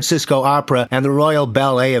San Francisco Opera, and the Royal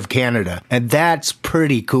Ballet of Canada. And that's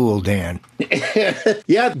pretty cool, Dan.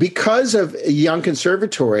 Yeah, because of Young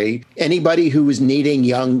Conservatory, anybody who was needing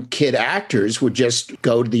young kid actors would just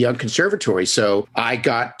go to the Young Conservatory. So I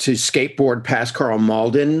got to skateboard past Karl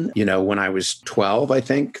Malden, when I was 12, I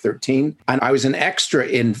think, 13. And I was an extra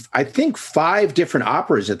in, I think, 5 different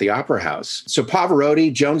operas at the Opera House. So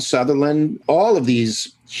Pavarotti, Joan Sutherland, all of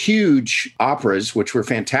these huge operas, which were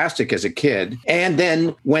fantastic as a kid. And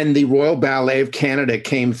then when the Royal Ballet of Canada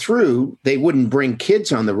came through, they wouldn't bring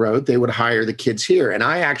kids on the road. They would hire the kids here. And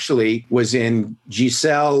I actually was in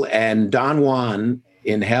Giselle and Don Juan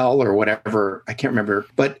in Hell or whatever. I can't remember.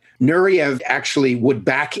 But Nureyev actually would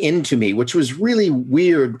back into me, which was really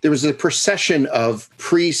weird. There was a procession of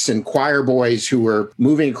priests and choir boys who were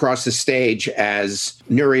moving across the stage as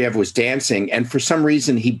Nureyev was dancing. And for some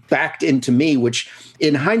reason, he backed into me, which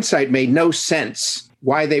in hindsight made no sense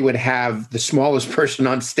why they would have the smallest person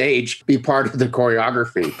on stage be part of the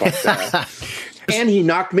choreography. But, and he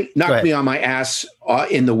knocked me on my ass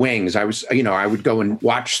in the wings. I was, I would go and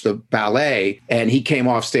watch the ballet, and he came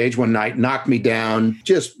off stage one night, knocked me down,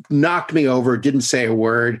 just knocked me over, didn't say a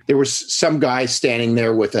word. There was some guy standing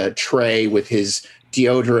there with a tray with his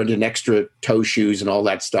deodorant and extra toe shoes and all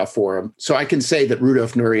that stuff for him. So I can say that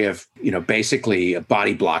Rudolf Nureyev, basically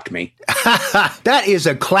body blocked me. That is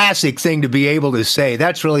a classic thing to be able to say.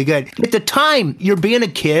 That's really good. At the time, you're being a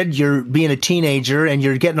kid, you're being a teenager, and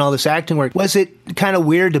you're getting all this acting work. Was it kind of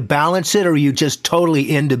weird to balance it, or were you just totally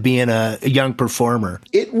into being a young performer?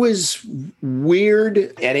 It was weird.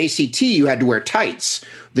 At ACT, you had to wear tights.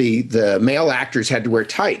 The male actors had to wear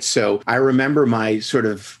tights. So I remember my sort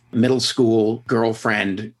of middle school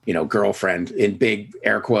girlfriend in big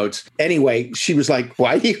air quotes. Anyway, she was like,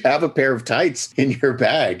 why do you have a pair of tights in your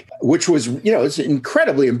bag? Which was, it's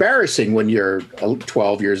incredibly embarrassing when you're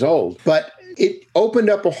 12 years old. But it opened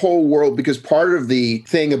up a whole world, because part of the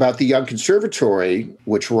thing about the Young Conservatory,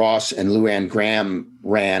 which Ross and Luann Graham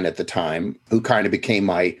ran at the time, who kind of became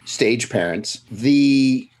my stage parents,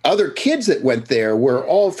 the other kids that went there were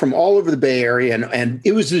all from all over the Bay Area, and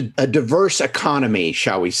it was a diverse economy,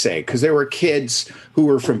 shall we say, because there were kids who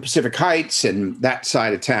were from Pacific Heights and that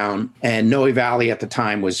side of town, and Noe Valley at the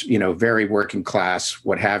time was, very working class,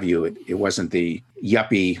 what have you. It wasn't the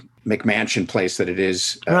yuppie McMansion place that it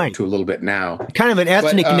is to a little bit now. Kind of an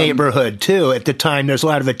ethnic neighborhood, too, at the time. There's a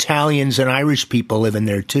lot of Italians and Irish people living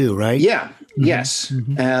there, too, right? Yeah. Mm-hmm. Yes.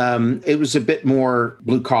 Mm-hmm. It was a bit more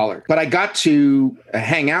blue collar. But I got to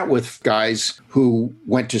hang out with guys who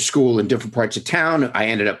went to school in different parts of town. I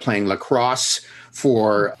ended up playing lacrosse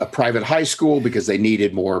for a private high school because they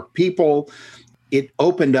needed more people. It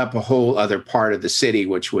opened up a whole other part of the city,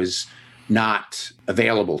 which was not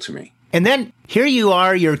available to me. And then here you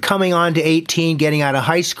are, you're coming on to 18, getting out of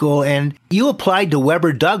high school, and you applied to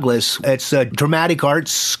Webber Douglas. It's a dramatic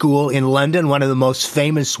arts school in London, one of the most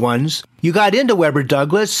famous ones. You got into Webber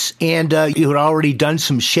Douglas, and you had already done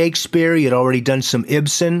some Shakespeare, you'd already done some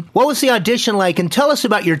Ibsen. What was the audition like? And tell us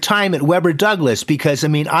about your time at Webber Douglas, because,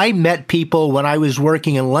 I met people when I was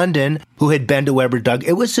working in London who had been to Webber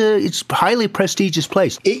Douglas. It's a highly prestigious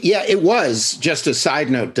place. It was. Just a side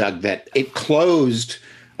note, Doug, that it closed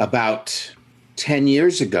about 10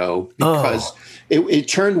 years ago because it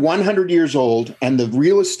turned 100 years old, and the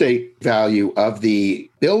real estate value of the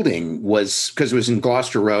building was, because it was in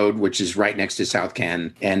Gloucester Road, which is right next to South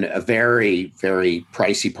Ken, and a very, very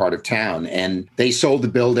pricey part of town. And they sold the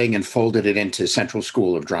building and folded it into Central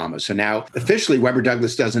School of Drama. So now officially Webber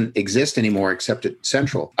Douglas doesn't exist anymore except at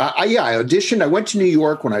Central. I auditioned. I went to New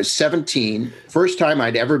York when I was 17. First time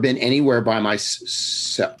I'd ever been anywhere by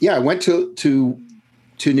myself. I went to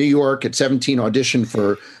New York at 17, auditioned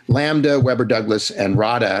for Lambda, Webber Douglas, and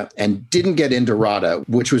RADA, and didn't get into RADA,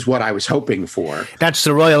 which was what I was hoping for. That's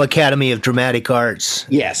the Royal Academy of Dramatic Arts.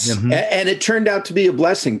 Yes. Mm-hmm. And it turned out to be a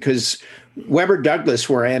blessing, because Webber Douglas,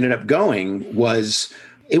 where I ended up going,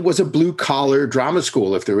 it was a blue-collar drama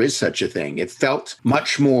school, if there is such a thing. It felt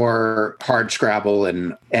much more hardscrabble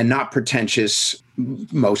and not pretentious,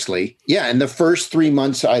 mostly. Yeah, in the first 3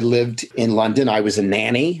 months I lived in London, I was a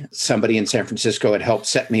nanny. Somebody in San Francisco had helped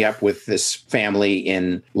set me up with this family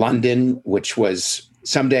in London, which was,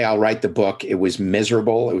 someday I'll write the book. It was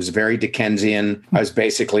miserable. It was very Dickensian. I was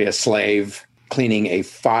basically a slave, cleaning a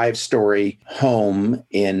 5-story home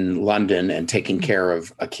in London and taking care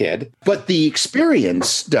of a kid. But the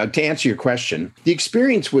experience, Doug, to answer your question, the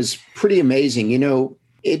experience was pretty amazing.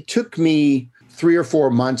 It took me 3 or 4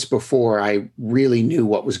 months before I really knew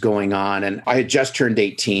what was going on. And I had just turned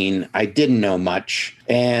 18. I didn't know much.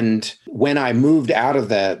 And when I moved out of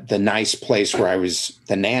the nice place where I was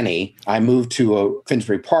the nanny, I moved to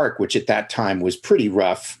Finsbury Park, which at that time was pretty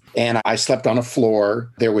rough. And I slept on a floor.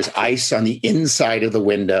 There was ice on the inside of the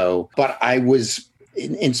window. But I was,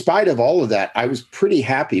 in spite of all of that, I was pretty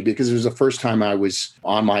happy because it was the first time I was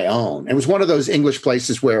on my own. It was one of those English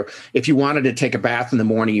places where if you wanted to take a bath in the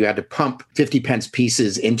morning, you had to pump 50-pence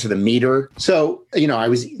pieces into the meter. So, I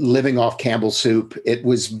was living off Campbell's soup. It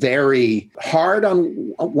was very hard on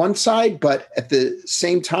one side, but at the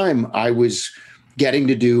same time, I was getting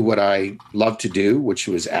to do what I love to do, which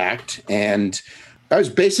was act. And I was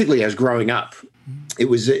growing up. It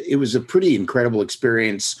was a pretty incredible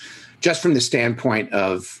experience, just from the standpoint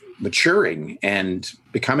of maturing and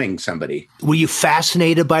becoming somebody. Were you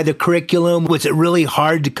fascinated by the curriculum? Was it really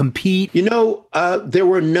hard to compete? There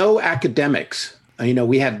were no academics.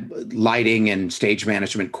 We had lighting and stage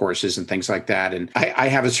management courses and things like that. And I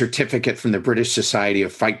have a certificate from the British Society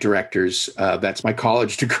of Fight Directors. That's my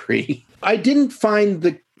college degree. I didn't find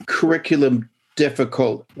the curriculum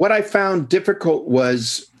difficult. What I found difficult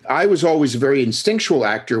was I was always a very instinctual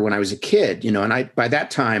actor when I was a kid, and by that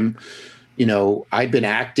time, I'd been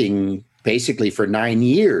acting basically for 9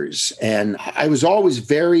 years, and I was always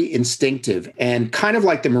very instinctive. And kind of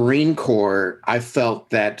like the Marine Corps, I felt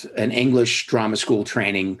that an English drama school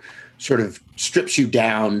training sort of strips you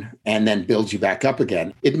down and then builds you back up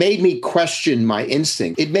again. It made me question my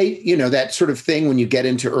instinct. It made, that sort of thing when you get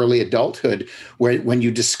into early adulthood, when you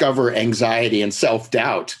discover anxiety and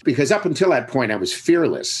self-doubt, because up until that point, I was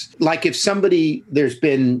fearless. Like if there's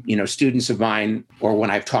been, students of mine, or when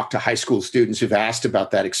I've talked to high school students who've asked about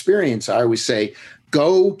that experience, I always say,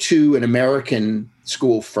 go to an American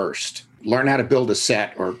school first. Learn how to build a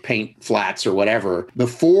set or paint flats or whatever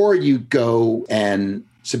before you go and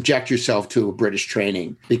subject yourself to a British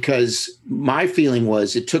training. Because my feeling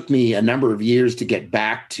was it took me a number of years to get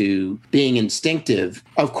back to being instinctive.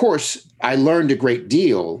 Of course, I learned a great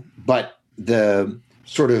deal, but the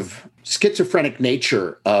sort of schizophrenic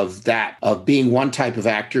nature of being one type of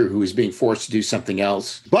actor who is being forced to do something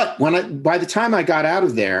else. But by the time I got out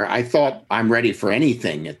of there, I thought I'm ready for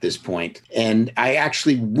anything at this point. And I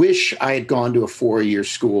actually wish I had gone to a 4-year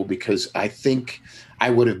school, because I think I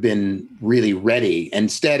would have been really ready.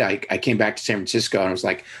 Instead, I came back to San Francisco and I was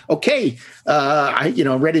like, okay,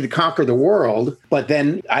 I'm ready to conquer the world. But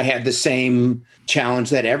then I had the same challenge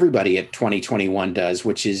that everybody at 2021 does,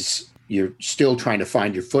 which is you're still trying to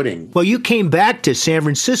find your footing. Well, you came back to San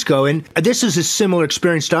Francisco, and this is a similar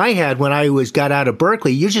experience that I had when I got out of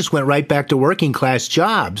Berkeley. You just went right back to working class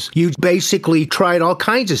jobs. You basically tried all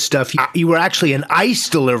kinds of stuff. You were actually an ice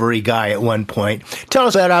delivery guy at one point. Tell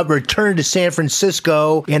us about a return to San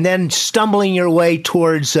Francisco and then stumbling your way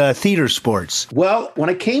towards theater sports. Well, when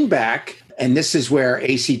I came back, and this is where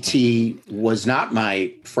ACT was not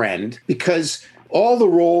my friend, because all the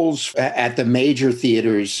roles at the major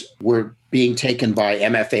theaters were being taken by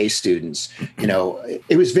MFA students.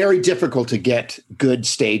 It was very difficult to get good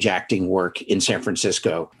stage acting work in San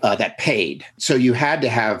Francisco that paid. So you had to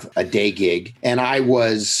have a day gig. And I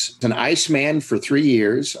was an iceman for 3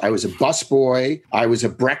 years. I was a busboy. I was a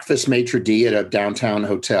breakfast maitre d' at a downtown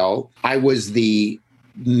hotel. I was the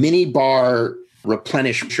mini bar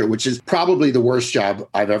replenisher, which is probably the worst job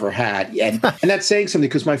I've ever had. And that's saying something,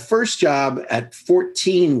 because my first job at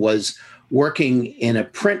 14 was working in a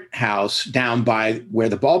print house down by where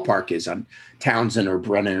the ballpark is on Townsend or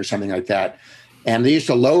Brennan or something like that. And they used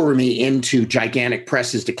to lower me into gigantic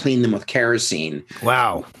presses to clean them with kerosene.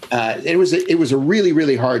 Wow. It was a really,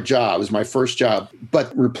 really hard job. It was my first job.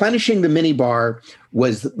 But replenishing the minibar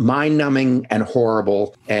was mind-numbing and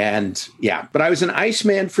horrible. And yeah, but I was an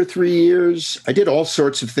iceman for 3 years. I did all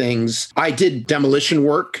sorts of things. I did demolition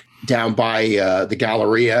work down by the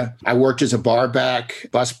Galleria. I worked as a barback,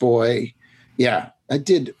 busboy. Yeah. I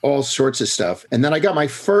did all sorts of stuff. And then I got my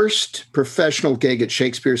first professional gig at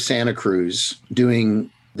Shakespeare Santa Cruz doing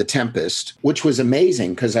The Tempest, which was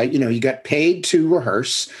amazing because you got paid to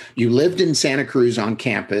rehearse. You lived in Santa Cruz on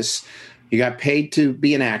campus. You got paid to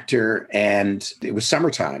be an actor, and it was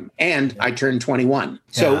summertime. And I turned 21.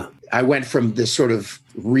 So I went from this sort of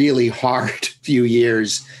really hard few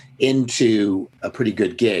years into a pretty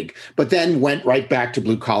good gig, but then went right back to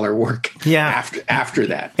blue collar work after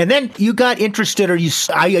that. And then you got interested,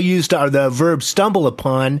 I used the verb stumble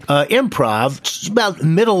upon improv about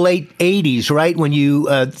late 80s, right? When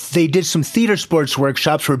they did some theater sports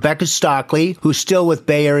workshops. Rebecca Stockley, who's still with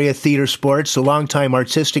Bay Area Theater Sports, a longtime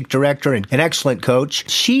artistic director and an excellent coach.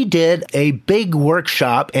 She did a big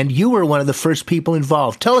workshop, and you were one of the first people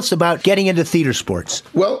involved. Tell us about getting into theater sports.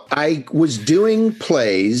 Well, I was doing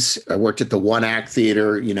plays. I worked at the One Act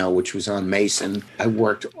Theater, which was on Mason. I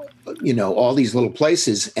worked, all these little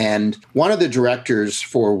places. And one of the directors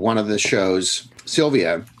for one of the shows,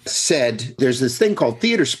 Sylvia, said, there's this thing called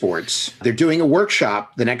theater sports. They're doing a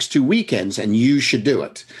workshop the next 2 weekends, and you should do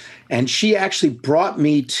it. And she actually brought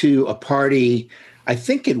me to a party, I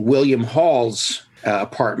think at William Hall's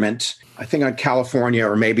apartment, I think on California,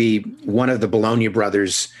 or maybe one of the Bologna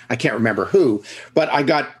brothers. I can't remember who, but I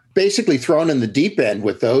got basically thrown in the deep end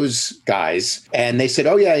with those guys. And they said,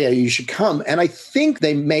 oh, yeah, you should come. And I think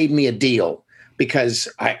they made me a deal because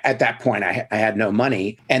at that point I had no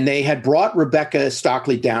money. And they had brought Rebecca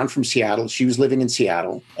Stockley down from Seattle. She was living in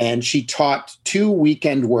Seattle. And she taught 2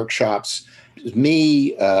 weekend workshops. It was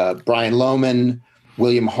me, Brian Lohman,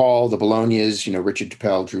 William Hall, the Bolognas, Richard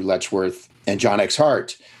Chappell, Drew Letchworth, and John X.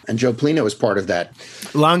 Hart. And Joe Paulino was part of that.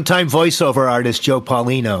 Longtime voiceover artist, Joe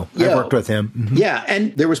Paulino. I worked with him. Mm-hmm. Yeah,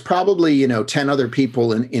 and there was probably, 10 other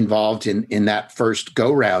people involved in that first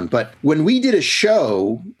go-round. But when we did a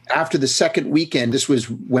show after the second weekend, this was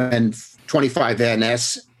when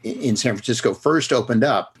 25NS in San Francisco first opened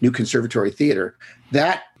up, New Conservatory Theater,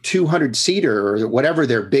 that 200-seater or whatever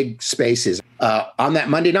their big space is, on that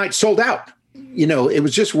Monday night sold out. It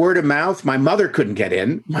was just word of mouth. My mother couldn't get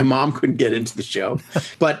in. My mom couldn't get into the show.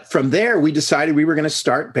 But from there, we decided we were going to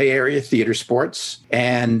start Bay Area Theater Sports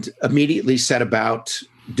and immediately set about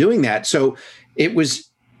doing that. So it was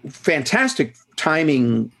fantastic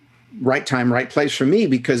timing, right time, right place for me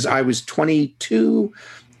because I was 22,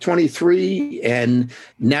 23, and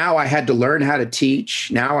now I had to learn how to teach.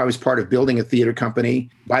 Now I was part of building a theater company.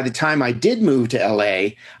 By the time I did move to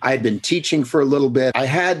LA, I had been teaching for a little bit.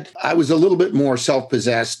 I was a little bit more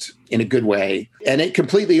self-possessed in a good way, and it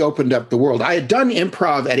completely opened up the world. I had done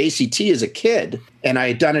improv at ACT as a kid, and I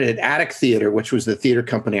had done it at Attic Theater, which was the theater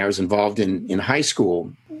company I was involved in high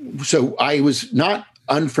school. So I was not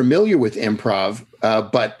unfamiliar with improv,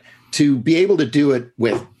 but to be able to do it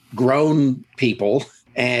with grown people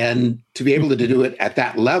And to be able to do it at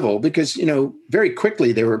that level, because, very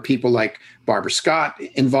quickly there were people like Barbara Scott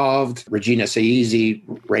involved, Regina Saisi,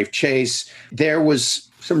 Rafe Chase. There was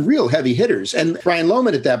some real heavy hitters. And Brian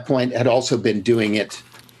Lohman at that point had also been doing it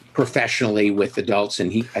professionally with adults.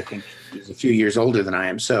 And I think he's a few years older than I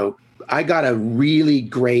am. So I got a really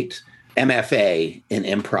great MFA in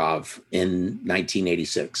improv in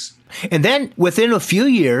 1986. And then within a few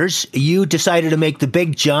years, you decided to make the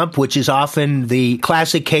big jump, which is often the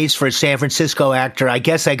classic case for a San Francisco actor. I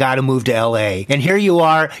guess I got to move to L.A. And here you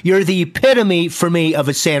are. You're the epitome for me of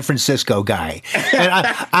a San Francisco guy. And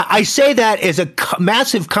I say that as a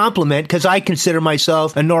massive compliment because I consider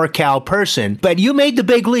myself a NorCal person. But you made the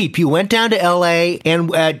big leap. You went down to L.A.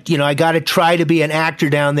 and, I got to try to be an actor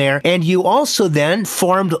down there. And you also then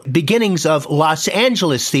formed beginnings of Los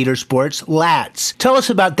Angeles Theater Sports, LATS. Tell us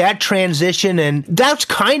about that transition, and that's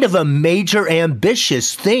kind of a major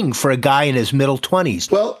ambitious thing for a guy in his middle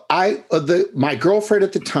 20s. Well, my girlfriend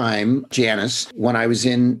at the time, Janice, when I was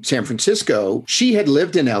in San Francisco, she had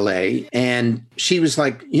lived in LA, and she was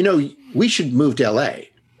like, we should move to LA.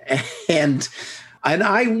 And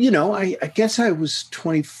I guess I was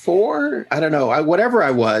 24. I don't know. Whatever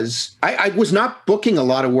I was not booking a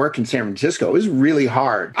lot of work in San Francisco. It was really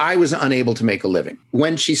hard. I was unable to make a living.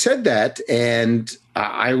 When she said that, and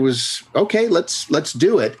I was, okay, let's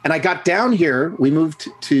do it. And I got down here. We moved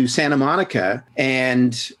to Santa Monica,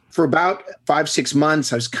 and for about 5-6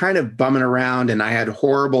 months, I was kind of bumming around, and I had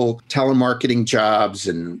horrible telemarketing jobs,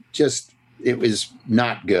 and it was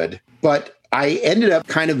not good. But I ended up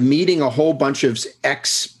kind of meeting a whole bunch of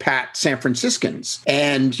expat San Franciscans.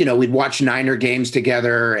 And, we'd watch Niner games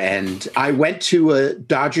together. And I went to a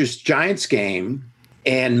Dodgers-Giants game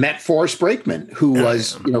and met Forrest Brakeman, who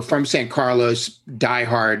was, from San Carlos,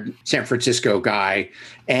 diehard San Francisco guy.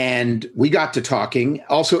 And we got to talking.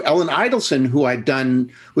 Also, Ellen Idelson,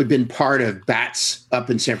 who'd been part of BATS up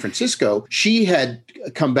in San Francisco, she had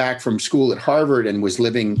come back from school at Harvard and was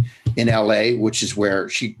living in LA, which is where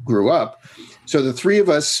she grew up. So the three of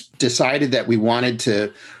us decided that we wanted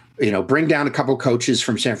to, bring down a couple coaches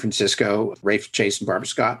from San Francisco, Rafe Chase and Barbara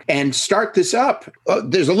Scott, and start this up.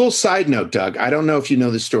 There's a little side note, Doug. I don't know if you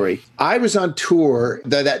know the story. I was on tour,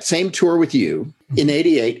 that same tour with you in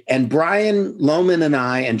 88, and Brian Lohman and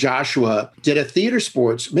I and Joshua did a theater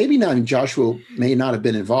sports. Maybe not, Joshua may not have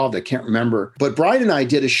been involved. I can't remember. But Brian and I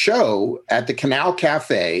did a show at the Canal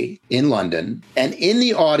Cafe in London, and in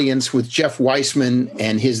the audience with Jeff Weissman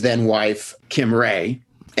and his then wife, Kim Ray.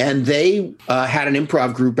 And they had an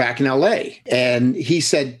improv group back in LA. And he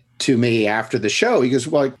said to me after the show, he goes,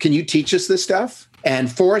 well, can you teach us this stuff? And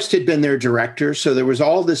Forrest had been their director. So there was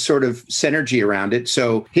all this sort of synergy around it.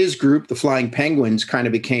 So his group, the Flying Penguins, kind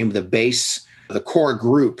of became the base, the core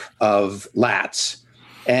group of LATS.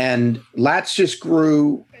 And LATS just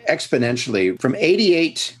grew exponentially. From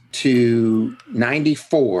 88 to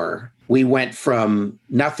 94, we went from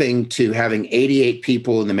nothing to having 88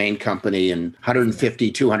 people in the main company and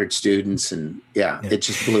 150, 200 students. And it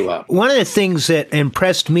just blew up. One of the things that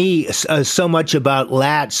impressed me so much about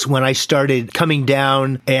LATS when I started coming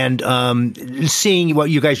down and seeing what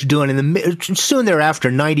you guys were doing soon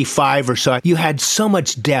thereafter, 95 or so, you had so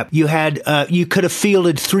much depth. You had, you could have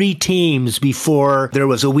fielded 3 teams before there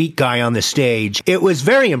was a weak guy on the stage. It was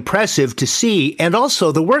very impressive to see. And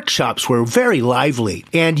also the workshops were very lively,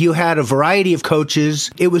 and you had a variety of coaches.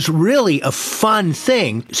 It was really a fun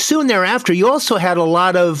thing. Soon thereafter, you also had a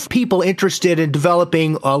lot of people interested in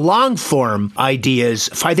developing long form ideas.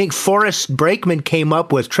 I think Forrest Brakeman came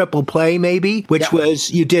up with Triple Play, maybe, which was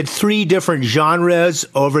you did 3 different genres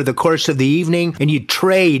over the course of the evening, and you'd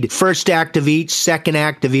trade first act of each, second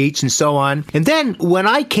act of each, and so on. And then when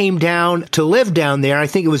I came down to live down there, I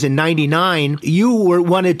think it was in 99, you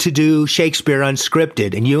wanted to do Shakespeare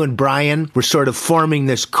Unscripted, and you and Brian were sort of forming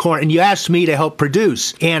this core, and you asked me to help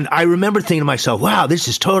produce. And I remember thinking to myself, wow, this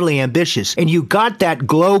is totally ambitious. And you got that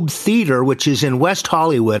Globe Theater, which is in West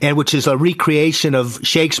Hollywood, and which is a recreation of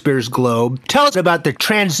Shakespeare's Globe. Tell us about the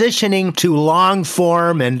transitioning to long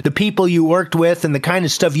form and the people you worked with and the kind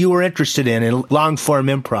of stuff you were interested in long form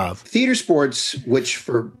improv. Theater sports, which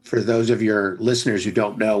for those of your listeners who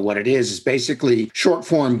don't know what it is basically short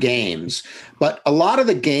form games. But a lot of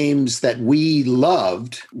the games that we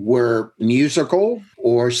loved were musical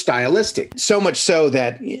or stylistic. So much so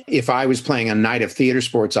that if I was playing a night of theater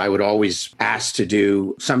sports, I would always ask to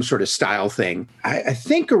do some sort of style thing. I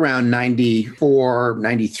think around 94,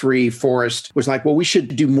 93, Forrest was like, well, we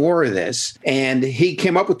should do more of this. And he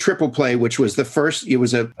came up with Triple Play, which was the first, it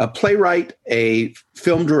was a playwright, a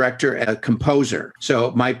film director, a composer. So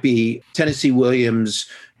it might be Tennessee Williams,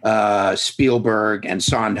 Spielberg, and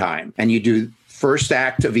Sondheim. And you do first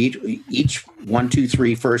act of each 1, 2,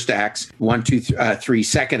 3 first acts, 1, 2, 3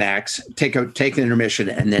 second acts, take an intermission,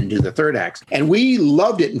 and then do the third act. And we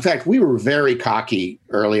loved it. In fact, we were very cocky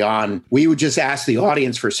early on. We would just ask the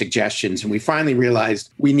audience for suggestions, and we finally realized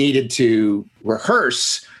we needed to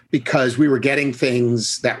rehearse because we were getting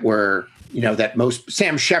things that were, that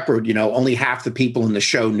Sam Shepard, only half the people in the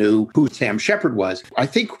show knew who Sam Shepard was. I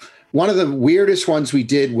think one of the weirdest ones we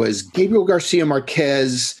did was Gabriel Garcia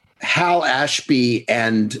Marquez, Hal Ashby,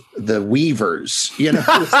 and the Weavers. We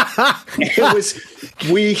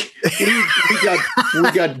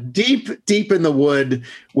got deep in the wood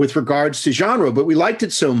with regards to genre, but we liked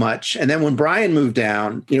it so much. And then when Brian moved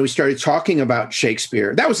down, we started talking about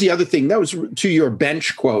Shakespeare. That was the other thing. That was to your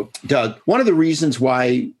bench quote, Doug. One of the reasons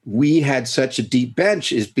why we had such a deep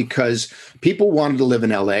bench is because people wanted to live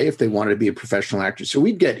in LA if they wanted to be a professional actor. So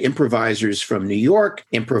we'd get improvisers from New York,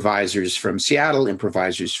 improvisers from Seattle,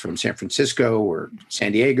 improvisers from San Francisco or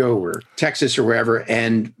San Diego or Texas or wherever,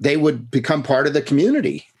 and they would become part of the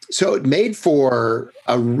community. So it made for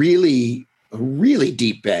a really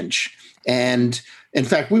deep bench. And in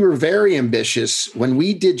fact, we were very ambitious. When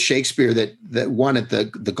we did Shakespeare that won at the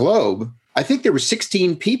Globe, I think there were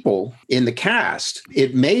 16 people in the cast.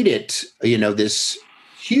 It made it, this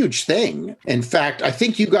huge thing. In fact, I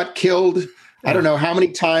think you got killed, I don't know how many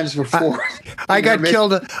times before. I got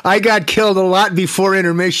killed a lot before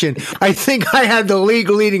intermission. I think I had the league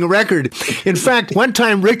leading record. In fact, one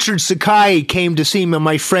time Richard Sakai came to see me,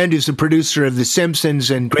 my friend who's the producer of The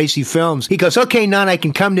Simpsons and Gracie Films. He goes, "Okay, Nun, I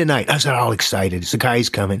can come tonight." I was all excited. Sakai's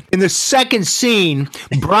coming. In the second scene,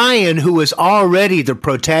 Brian, who was already the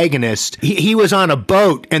protagonist, he was on a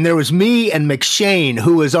boat, and there was me and McShane,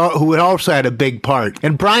 who had also had a big part.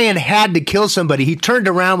 And Brian had to kill somebody. He turned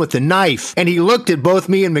around with a knife, and he looked at both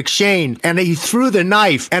me and McShane, and he threw the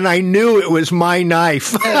knife, and I knew it was my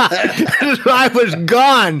knife. I was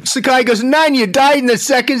gone. Sakai goes, "Nun, you died in the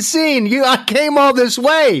second scene. I came all this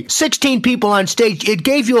way." 16 people on stage. It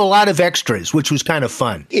gave you a lot of extras, which was kind of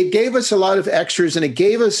fun. It gave us a lot of extras, and it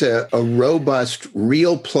gave us a robust,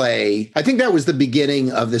 real play. I think that was the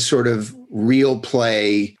beginning of this sort of real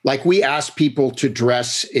play. Like, we asked people to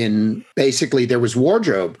dress in, basically there was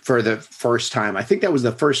wardrobe for the first time. I think that was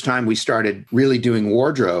the first time we started really doing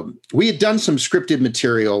wardrobe. We had done some scripted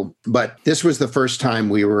material, but this was the first time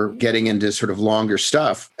we were getting into sort of longer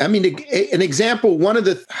stuff. I mean, an example, one of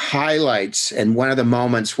the highlights and one of the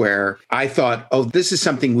moments where I thought, oh, this is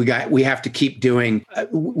something we have to keep doing.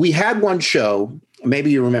 We had one show,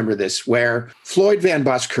 maybe you remember this, where Floyd Van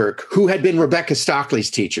Buskirk, who had been Rebecca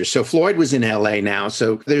Stockley's teacher. So Floyd was in LA now.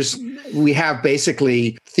 So we have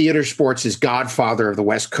basically theater sports' godfather of the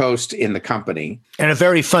West Coast in the company. And a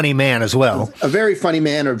very funny man as well. A very funny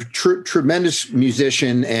man, a tremendous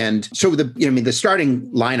musician. And so the starting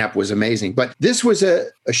lineup was amazing. But this was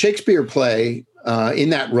a Shakespeare play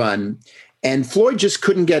in that run, and Floyd just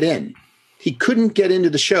couldn't get in. He couldn't get into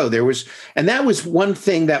the show. And that was one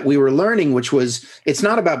thing that we were learning, which was, it's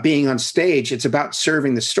not about being on stage, it's about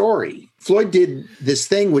serving the story. Floyd did this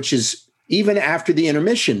thing, which is, even after the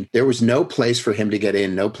intermission, there was no place for him to get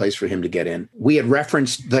in, no place for him to get in. We had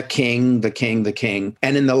referenced the king.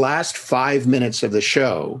 And in the last 5 minutes of the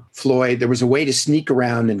show, Floyd, there was a way to sneak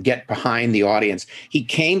around and get behind the audience. He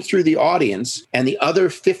came through the audience, and the other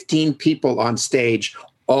 15 people on stage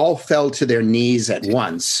all fell to their knees at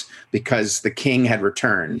once because the king had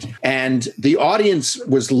returned. And the audience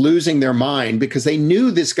was losing their mind because they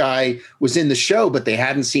knew this guy was in the show, but they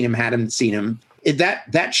hadn't seen him.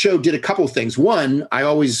 That show did a couple of things. One,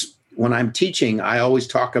 when I'm teaching, I always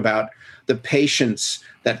talk about the patience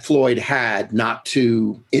that Floyd had not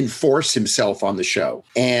to enforce himself on the show.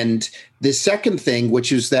 And the second thing,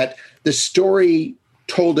 which is that the story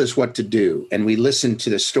told us what to do, and we listened to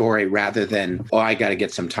the story rather than, I got to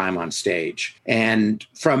get some time on stage. And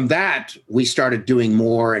from that, we started doing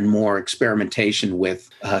more and more experimentation with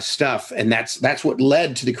stuff, and that's what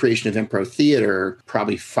led to the creation of Impro Theater.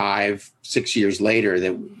 Probably 5-6 years later,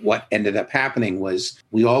 that what ended up happening was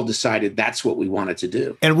we all decided that's what we wanted to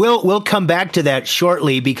do. And we'll come back to that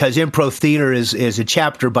shortly, because Impro Theater is a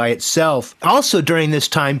chapter by itself. Also, during this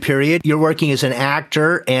time period, you're working as an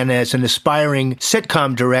actor and as an aspiring sitcom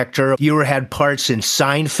director. You had parts in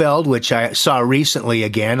Seinfeld, which I saw recently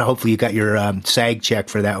again. Hopefully you got your SAG check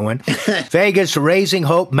for that one. Vegas, Raising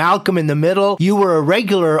Hope, Malcolm in the Middle. You were a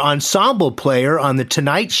regular ensemble player on The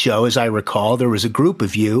Tonight Show, as I recall. There was a group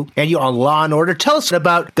of you, and you on Law and Order. Tell us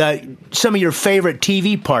about some of your favorite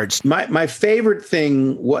TV parts. My favorite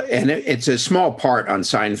thing, and it's a small part on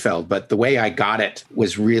Seinfeld, but the way I got it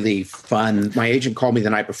was really fun. My agent called me the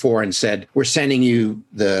night before and said, "We're sending you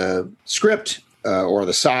the script. or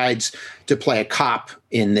the sides to play a cop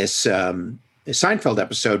in this Seinfeld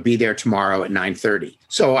episode, Be There Tomorrow at 9:30.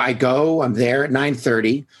 So I go, I'm there at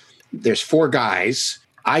 9:30. There's 4 guys.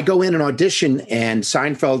 I go in and audition, and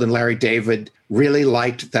Seinfeld and Larry David really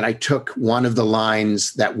liked that I took one of the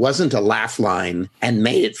lines that wasn't a laugh line and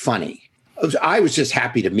made it funny. I was just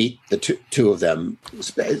happy to meet the two of them,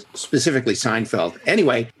 specifically Seinfeld.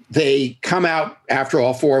 Anyway, they come out after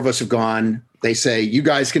all 4 of us have gone. They say, you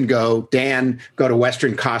guys can go. Dan, go to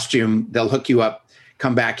Western Costume. They'll hook you up.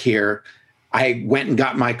 Come back here. I went and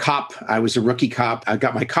got my cop. I was a rookie cop. I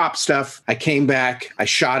got my cop stuff. I came back. I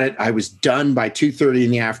shot it. I was done by 2:30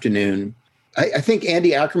 in the afternoon. I think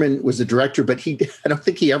Andy Ackerman was the director, but I don't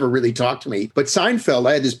think he ever really talked to me. But Seinfeld,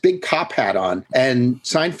 I had this big cop hat on, and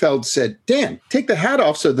Seinfeld said, Dan, take the hat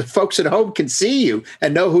off so the folks at home can see you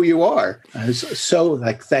and know who you are. I was so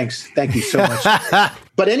like, thanks. Thank you so much.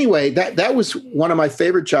 But anyway, that was one of my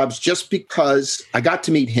favorite jobs just because I got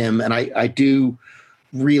to meet him, and I do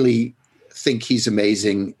really think he's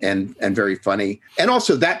amazing and very funny. And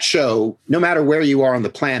also that show, no matter where you are on the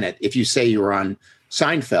planet, if you say you're on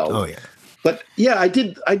Seinfeld. Oh, yeah. But yeah, I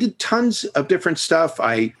did tons of different stuff.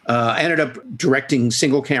 I ended up directing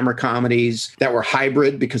single camera comedies that were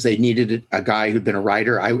hybrid because they needed a guy who'd been a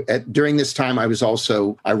writer. During this time, I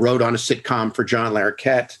wrote on a sitcom for John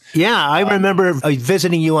Larroquette. Yeah, I remember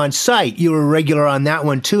visiting you on site. You were a regular on that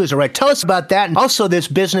one too, as a writer. Tell us about that, and also this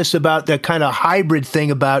business about the kind of hybrid thing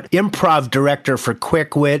about improv director for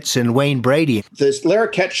Quick Wits and Wayne Brady. This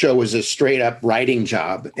Larroquette show was a straight up writing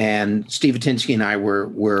job, and Steve Vitinsky and I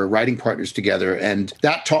were writing partners together, and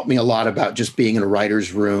that taught me a lot about just being in a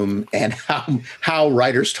writer's room and how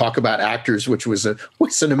writers talk about actors, which was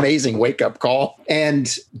an amazing wake-up call.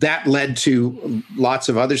 And that led to lots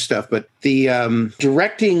of other stuff. But the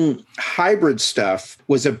directing hybrid stuff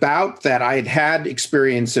was about that I had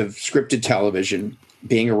experience of scripted television,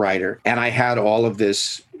 being a writer, and I had all of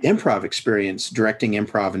this improv experience, directing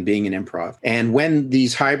improv and being an improv. And when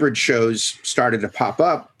these hybrid shows started to pop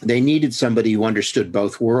up, they needed somebody who understood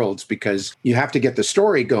both worlds, because you have to get the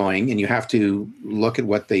story going and you have to look at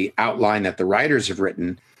what the outline that the writers have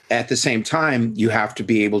written. At the same time, you have to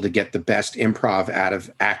be able to get the best improv out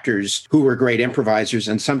of actors who were great improvisers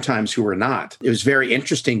and sometimes who were not. It was very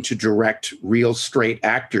interesting to direct real straight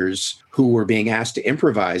actors who were being asked to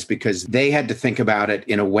improvise because they had to think about it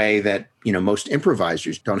in a way that, most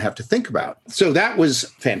improvisers don't have to think about. So that was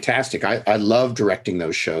fantastic. I love directing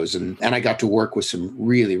those shows, and I got to work with some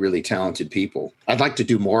really, really talented people. I'd like to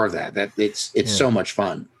do more of that. It's so much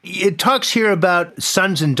fun. It talks here about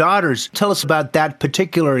sons and daughters. Tell us about that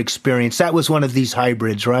particular experience. That was one of these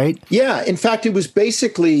hybrids, right? Yeah. In fact, it was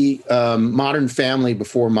basically Modern Family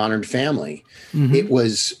before Modern Family. Mm-hmm. It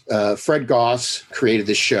was Fred Goss created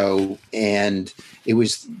the show, and it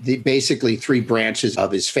was basically 3 branches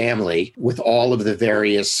of his family with all of the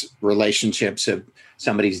various relationships of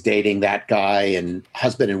somebody's dating that guy and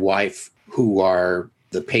husband and wife who are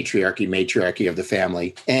the patriarchy, matriarchy of the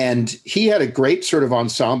family. And he had a great sort of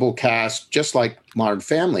ensemble cast, just like Modern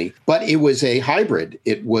Family, but it was a hybrid.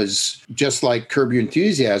 It was just like Curb Your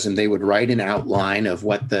Enthusiasm. They would write an outline of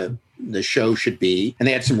what the show should be. And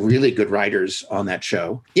they had some really good writers on that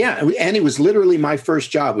show. Yeah. And it was literally my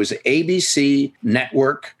first job. It was ABC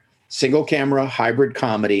network, single camera, hybrid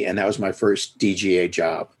comedy. And that was my first DGA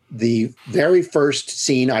job. The very first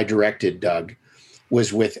scene I directed, Doug,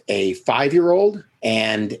 was with a 5-year-old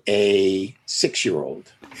and a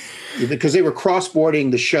 6-year-old, because they were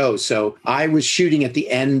cross-boarding the show. So I was shooting at the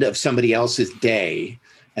end of somebody else's day.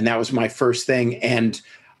 And that was my first thing. And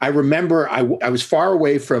I remember I was far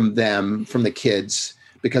away from them, from the kids,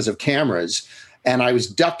 because of cameras. And I was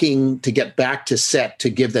ducking to get back to set to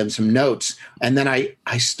give them some notes. And then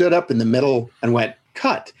I stood up in the middle and went,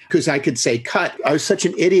 cut, because I could say cut. I was such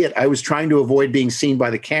an idiot. I was trying to avoid being seen by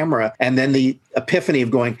the camera. And then the epiphany of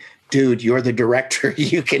going, dude, you're the director.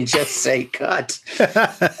 You can just say cut.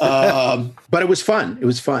 But it was fun. It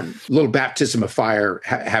was fun. A little baptism of fire,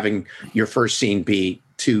 having your first scene be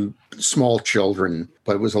 2 small children,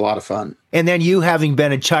 but it was a lot of fun. And then you having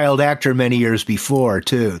been a child actor many years before,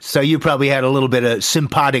 too. So you probably had a little bit of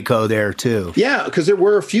simpatico there, too. Yeah, because there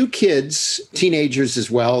were a few kids, teenagers as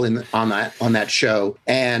well, on that show.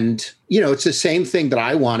 And, it's the same thing that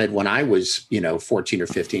I wanted when I was, 14 or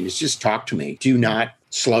 15, is just talk to me. Do not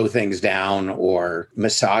slow things down or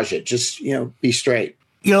massage it. Just, be straight.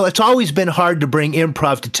 You know, it's always been hard to bring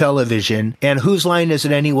improv to television, and Whose Line Is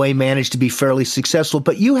It Anyway managed to be fairly successful.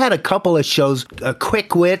 But you had a couple of shows,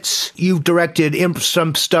 Quick Wits. You directed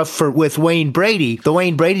some stuff with Wayne Brady. The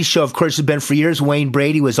Wayne Brady Show, of course, has been for years. Wayne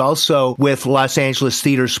Brady was also with Los Angeles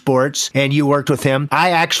Theater Sports, and you worked with him.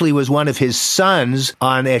 I actually was one of his sons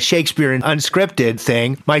on a Shakespeare Unscripted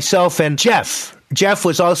thing, myself and Jeff. Jeff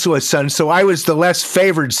was also a son, so I was the less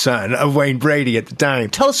favored son of Wayne Brady at the time.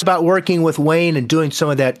 Tell us about working with Wayne and doing some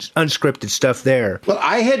of that unscripted stuff there. Well,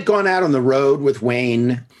 I had gone out on the road with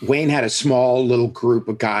Wayne. Wayne had a small little group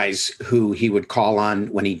of guys who he would call on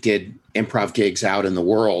when he did improv gigs out in the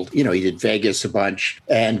world. You know, he did Vegas a bunch.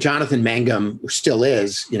 And Jonathan Mangum, who still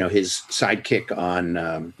is, you know, his sidekick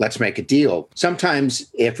on Let's Make a Deal.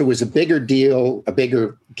 Sometimes if it was a bigger deal, a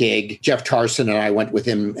bigger gig, Jeff Tarson and I went with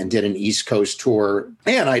him and did an East Coast tour.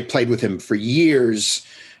 And I played with him for years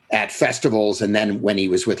at festivals, and then when he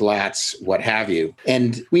was with Latz, what have you.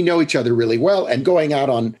 And we know each other really well. And going out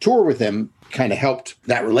on tour with him kind of helped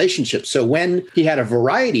that relationship. So when he had a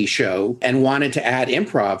variety show and wanted to add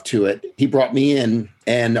improv to it, he brought me in,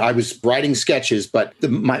 and I was writing sketches, but the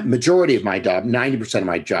majority of my job, 90% of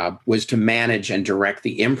my job, was to manage and direct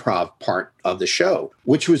the improv part of the show,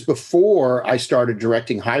 which was before I started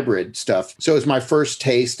directing hybrid stuff. So it was my first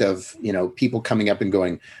taste of, you know, people coming up and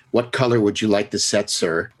going, "What color would you like the set,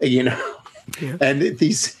 sir?" You know, and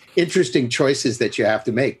these interesting choices that you have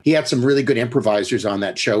to make. He had some really good improvisers on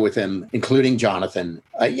that show with him, including Jonathan.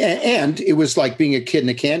 And it was like being a kid in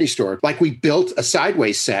a candy store. Like, we built a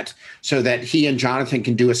Sideways set so that he and Jonathan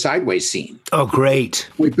can do a Sideways scene. Oh, great.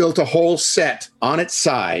 We built a whole set on its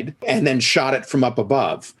side and then shot it from up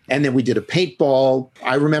above. And then we did a paintball.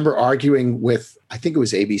 I remember arguing with, I think it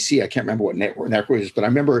was ABC. I can't remember what network it was, but I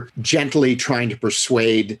remember gently trying to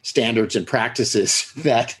persuade Standards and Practices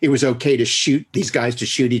that it was okay to shoot these guys to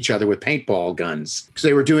shoot each other with paintball guns. Because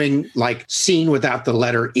they were doing like scene without the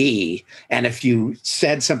letter E. And if you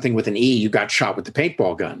said something with an E, you got shot with the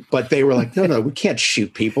paintball gun. But they were like, no, we can't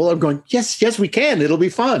shoot people. I'm going, yes, we can. It'll be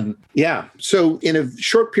fun. Yeah. So in a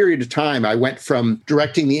short period of time, I went from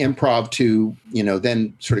directing the improv to, you know,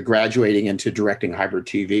 then sort of graduating into directing hybrid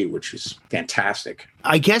TV, which is fantastic.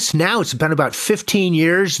 I guess now it's been about 15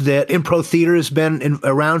 years that Impro Theater has been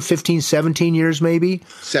around, 15, 17 years maybe?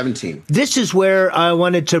 17. This is where I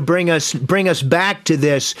wanted to bring us back to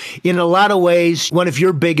this. In a lot of ways, one of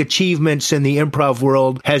your big achievements in the improv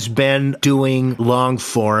world has been doing long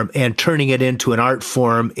form and turning it into an art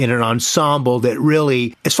form in an ensemble that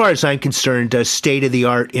really, as far as I'm concerned, does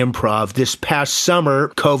state-of-the-art improv. This past summer,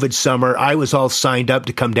 COVID summer, I was all signed up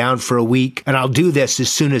to come down for a week, and I'll do this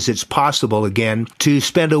as soon as it's possible again, to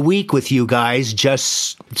spend a week with you guys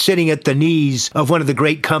just sitting at the knees of one of the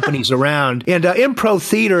great companies around. And Impro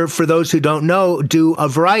Theater, for those who don't know, do a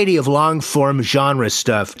variety of long-form genre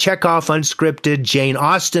stuff. Chekhov Unscripted, Jane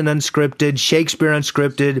Austen Unscripted, Shakespeare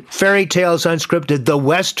Unscripted, Fairy Tales Unscripted, The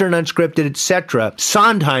Western Unscripted, etc.,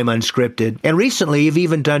 Sondheim Unscripted, and recently you've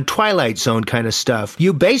even done Twilight Zone kind of stuff.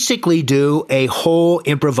 You basically do a whole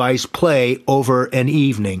improvised play over an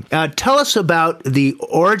evening. Tell us about the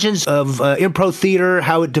origins of Impro Theater,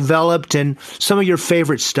 how it developed, and some of your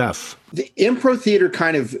favorite stuff. The Impro Theater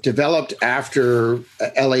kind of developed after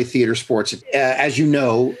LA Theater Sports. As you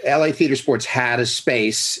know, LA Theater Sports had a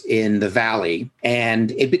space in the Valley,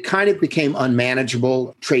 and it kind of became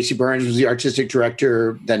unmanageable. Tracy Burns was the artistic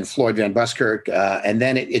director, then Floyd Van Buskirk, and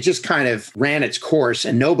then it just kind of ran its course,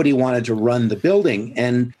 and nobody wanted to run the building.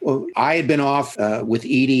 And I had been off with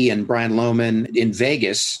Edie and Brian Lohman in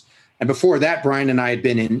Vegas. And before that, Brian and I had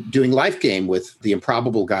been doing Life Game with the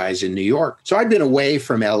Improbable guys in New York. So I'd been away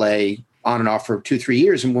from LA on and off for 2-3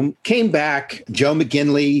 years. And when we came back, Joe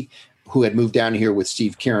McGinley, who had moved down here with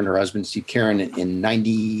Steve Kieran, her husband, Steve Kieran, in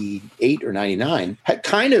 98 or 99, had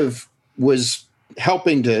kind of was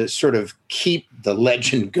helping to sort of keep the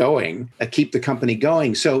legend going, keep the company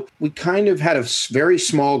going. So we kind of had a very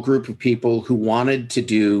small group of people who wanted to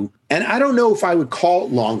do, and I don't know if I would call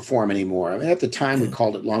it long form anymore. I mean, at the time we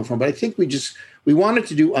called it long form, but I think we wanted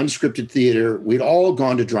to do unscripted theater. We'd all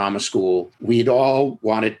gone to drama school. We'd all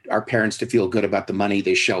wanted our parents to feel good about the money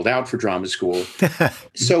they shelled out for drama school.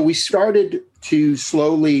 So we started to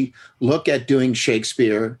slowly look at doing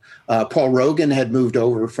Shakespeare. Paul Rogan had moved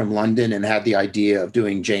over from London and had the idea of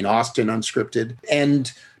doing Jane Austen unscripted. And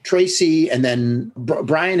Tracy and then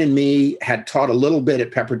Brian and me had taught a little bit at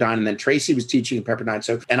Pepperdine, and then Tracy was teaching at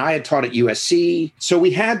Pepperdine. And I had taught at USC. So we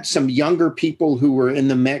had some younger people who were in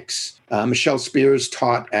the mix. Michelle Spears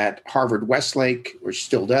taught at Harvard Westlake, or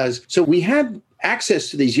still does. So we had access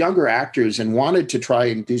to these younger actors and wanted to try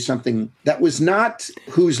and do something that was not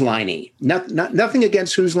Whose Line-y. Nothing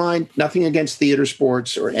against Whose Line, nothing against theater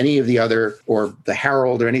sports or any of the other, or the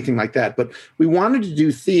Herald or anything like that. But we wanted to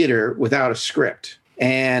do theater without a script.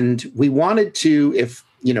 And we wanted to, if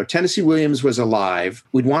Tennessee Williams was alive,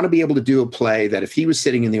 we'd want to be able to do a play that if he was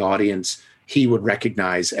sitting in the audience, he would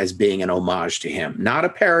recognize as being an homage to him. Not a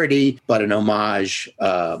parody, but an homage.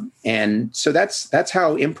 And so that's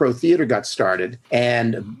how Impro Theater got started.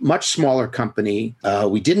 And a much smaller company.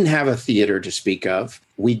 We didn't have a theater to speak of.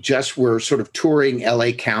 We just were sort of touring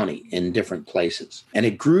LA County in different places. And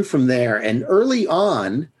it grew from there. And early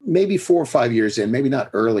on, maybe 4 or 5 years in, maybe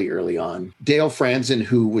not early on, Dale Franzen,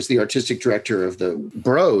 who was the artistic director of the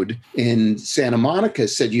Broad in Santa Monica,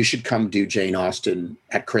 said, you should come do Jane Austen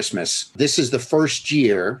at Christmas. This is the first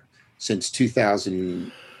year since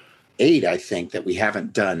 2008, I think, that we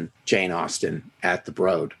haven't done Jane Austen at the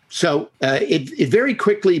Broad. So it very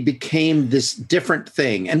quickly became this different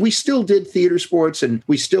thing. And we still did theater sports, and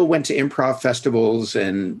we still went to improv festivals,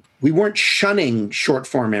 and we weren't shunning short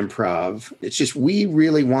form improv. It's just we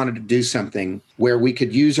really wanted to do something where we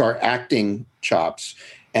could use our acting chops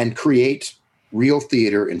and create real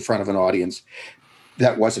theater in front of an audience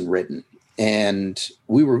that wasn't written. And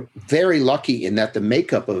we were very lucky in that the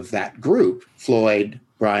makeup of that group, Floyd,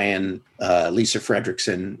 Brian, Lisa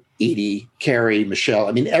Fredrickson, Edie, Carrie, Michelle.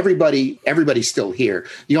 I mean, everybody's still here.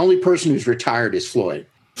 The only person who's retired is Floyd.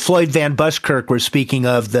 Floyd Van Buskirk, we're speaking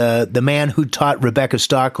of, the man who taught Rebecca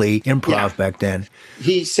Stockley improv back then.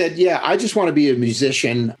 He said, I just want to be a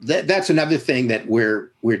musician. That's another thing that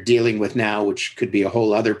we're dealing with now, which could be a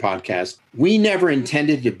whole other podcast. We never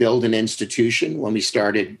intended to build an institution when we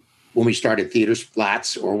started Theater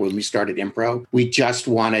Flats or when we started improv. We just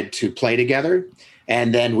wanted to play together.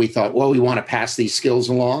 And then we thought, well, we want to pass these skills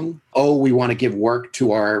along. Oh, we want to give work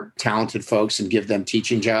to our talented folks and give them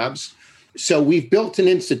teaching jobs. So we've built an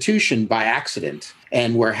institution by accident.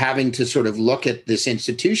 And we're having to sort of look at this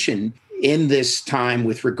institution in this time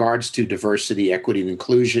with regards to diversity, equity, and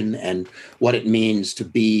inclusion, and what it means to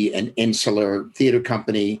be an insular theater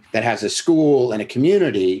company that has a school and a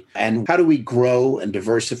community. And how do we grow and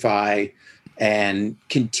diversify and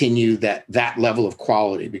continue that level of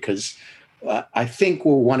quality? Because I think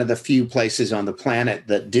we're one of the few places on the planet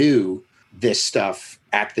that do this stuff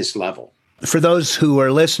at this level. For those who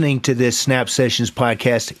are listening to this Snap Sessions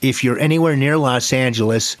podcast, if you're anywhere near Los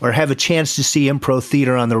Angeles or have a chance to see Impro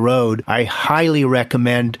Theater on the road, I highly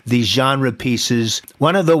recommend these genre pieces.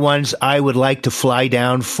 One of the ones I would like to fly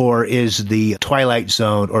down for is the Twilight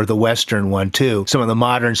Zone, or the Western one too. Some of the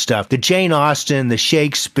modern stuff. The Jane Austen, the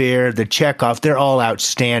Shakespeare, the Chekhov, they're all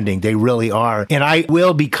outstanding. They really are. And I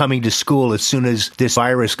will be coming to school as soon as this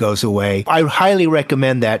virus goes away. I highly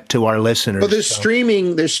recommend that to our listeners. Well, there's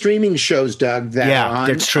streaming shows, Doug, that are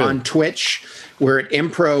on Twitch. We're at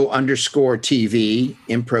impro_TV,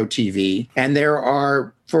 Impro TV. And there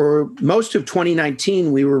are, for most of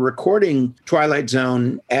 2019, we were recording Twilight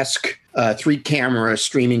Zone-esque 3-camera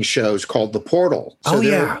streaming shows called The Portal. So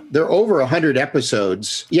there are over 100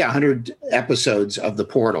 episodes. 100 episodes of The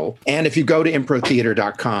Portal. And if you go to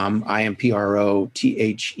improtheater.com,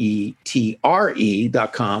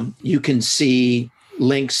 improtheatre.com, you can see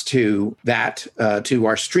links to that, to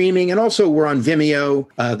our streaming. And also we're on Vimeo.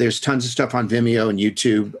 There's tons of stuff on Vimeo and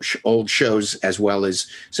YouTube, old shows, as well as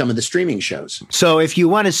some of the streaming shows. So if you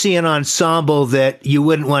want to see an ensemble that you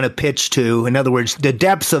wouldn't want to pitch to, in other words, the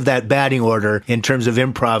depth of that batting order in terms of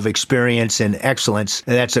improv experience and excellence,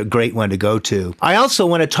 that's a great one to go to. I also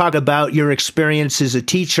want to talk about your experience as a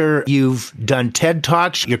teacher. You've done TED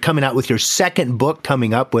Talks. You're coming out with your second book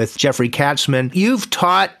coming up with Jeffrey Katzman. You've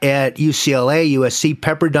taught at UCLA, USC,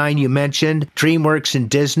 Pepperdine, you mentioned, DreamWorks, and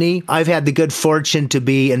Disney. I've had the good fortune to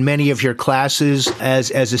be in many of your classes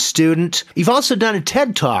as a student. You've also done a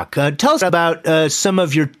TED Talk. Tell us about some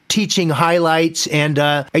of your teaching highlights. And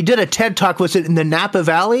I did a TED Talk. Was it in the Napa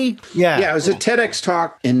Valley? Yeah, it was a TEDx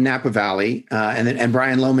talk in Napa Valley. And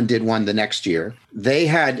Brian Lohman did one the next year. They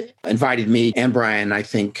had invited me and Brian, I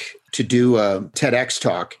think, to do a TEDx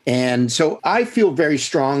talk. And so I feel very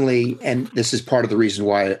strongly, and this is part of the reason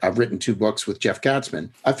why I've written 2 books with Jeff Katzman,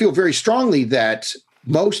 I feel very strongly that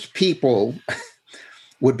most people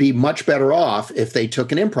would be much better off if they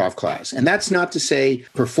took an improv class. And that's not to say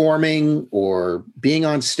performing or being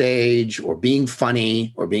on stage or being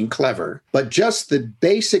funny or being clever, but just the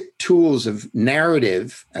basic tools of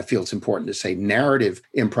narrative. I feel it's important to say narrative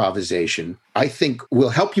improvisation, I think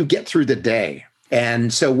will help you get through the day.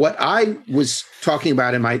 And so what I was talking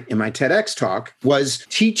about in my TEDx talk was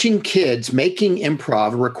teaching kids, making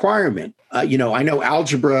improv a requirement. I know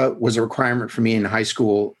algebra was a requirement for me in high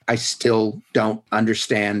school. I still don't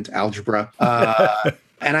understand algebra.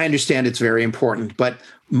 And I understand it's very important, but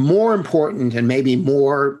more important and maybe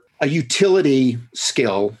more a utility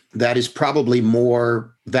skill that is probably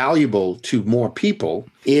more valuable to more people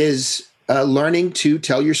is learning to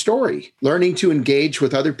tell your story, learning to engage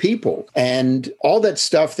with other people, and all that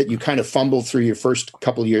stuff that you kind of fumble through your first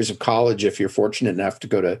couple of years of college, if you're fortunate enough to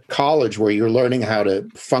go to college, where you're learning how to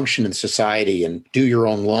function in society and do your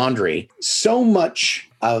own laundry. So much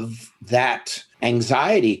of that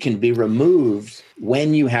anxiety can be removed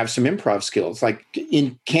when you have some improv skills. Like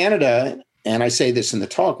in Canada, and I say this in the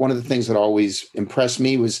talk, one of the things that always impressed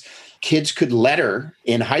me was kids could letter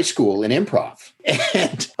in high school in improv.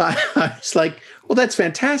 And I was like, well, that's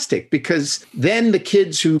fantastic, because then the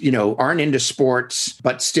kids who, aren't into sports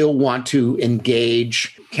but still want to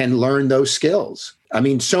engage can learn those skills. I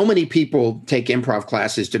mean, so many people take improv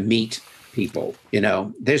classes to meet people.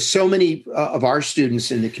 There's so many of our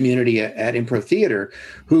students in the community at Improv Theater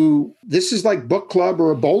who this is like book club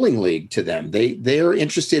or a bowling league to them. They're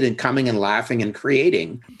interested in coming and laughing and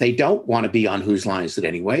creating. They don't want to be on Whose Line Is It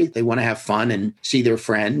Anyway? They want to have fun and see their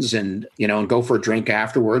friends and and go for a drink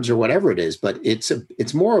afterwards or whatever it is. But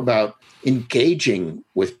it's more about engaging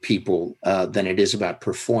with people than it is about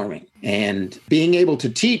performing. And being able to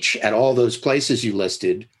teach at all those places you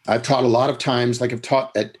listed. I've taught a lot of times, like I've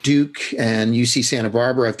taught at Duke and UC Santa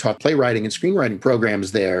Barbara. I've taught playwriting and screenwriting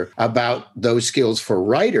programs there about those skills for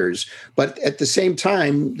writers. But at the same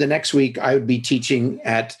time, the next week I would be teaching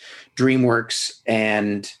at DreamWorks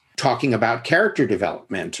and talking about character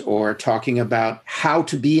development or talking about how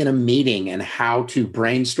to be in a meeting and how to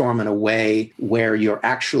brainstorm in a way where you're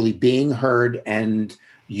actually being heard and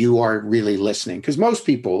you are really listening. Because most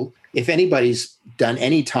people, if anybody's done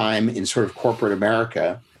any time in sort of corporate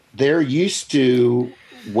America, they're used to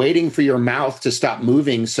waiting for your mouth to stop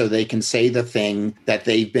moving so they can say the thing that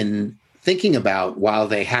they've been thinking about while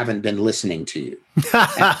they haven't been listening to you.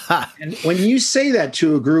 And when you say that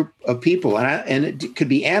to a group of people, and it could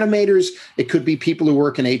be animators, it could be people who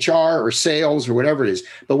work in HR or sales or whatever it is.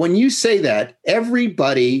 But when you say that,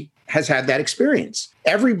 everybody has had that experience.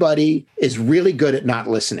 Everybody is really good at not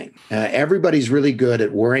listening. Everybody's really good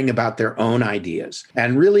at worrying about their own ideas.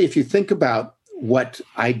 And really, if you think about what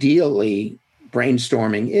ideally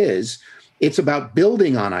brainstorming is, it's about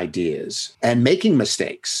building on ideas and making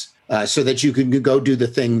mistakes so that you can go do the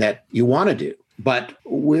thing that you want to do. But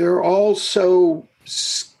we're all so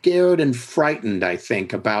scared and frightened, I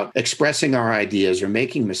think, about expressing our ideas or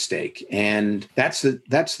making mistake. And that's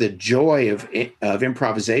the joy of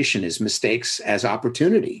improvisation, is mistakes as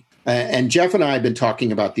opportunity. And Jeff and I have been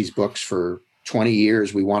talking about these books for 20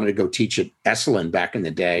 years. We wanted to go teach at Esalen back in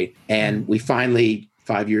the day. And we finally,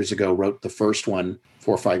 5 years ago, wrote the first one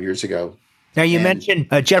 4 or 5 years ago. Now, you mentioned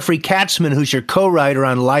Jeffrey Katzman, who's your co-writer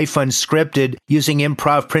on Life Unscripted, using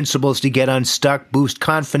improv principles to get unstuck, boost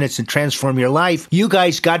confidence, and transform your life. You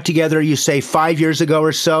guys got together, you say, 5 years ago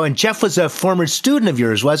or so, and Jeff was a former student of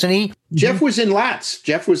yours, wasn't he? Jeff was in LATS.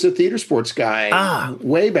 Jeff was a theater sports guy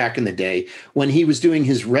way back in the day when he was doing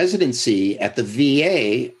his residency at the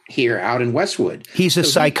VA here out in Westwood. He's a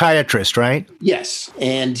psychiatrist, right? Yes.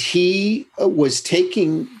 And he was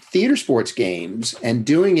taking theater sports games and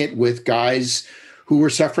doing it with guys who were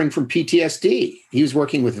suffering from PTSD. He was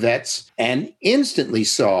working with vets and instantly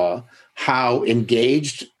saw how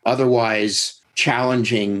engaged, otherwise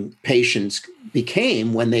challenging patients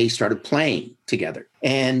became when they started playing together.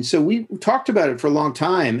 And so we talked about it for a long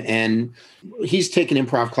time, and he's taken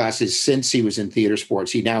improv classes since he was in theater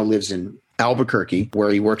sports. He now lives in Albuquerque, where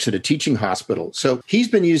he works at a teaching hospital. So he's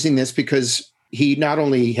been using this because he not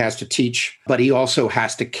only has to teach, but he also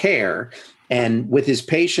has to care. And with his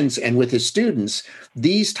patients and with his students,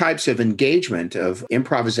 these types of engagement, of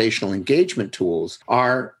improvisational engagement tools,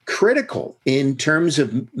 are critical in terms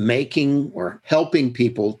of making or helping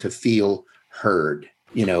people to feel heard.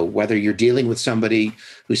 Whether you're dealing with somebody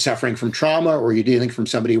who's suffering from trauma or you're dealing from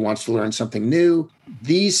somebody who wants to learn something new,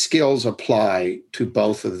 these skills apply to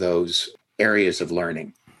both of those areas of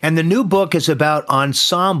learning. And the new book is about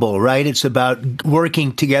ensemble, right? It's about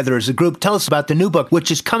working together as a group. Tell us about the new book,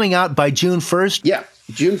 which is coming out by June 1st. Yeah,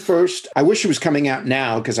 June 1st. I wish it was coming out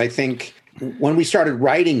now, because I think when we started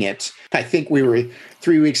writing it, I think we were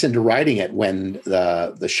 3 weeks into writing it when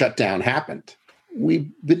the shutdown happened.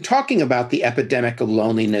 We've been talking about the epidemic of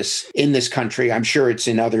loneliness in this country. I'm sure it's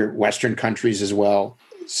in other Western countries as well.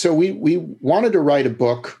 So we wanted to write a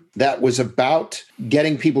book that was about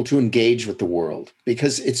getting people to engage with the world,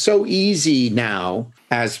 because it's so easy now,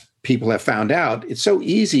 as people have found out, it's so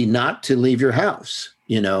easy not to leave your house.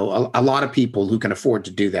 A lot of people who can afford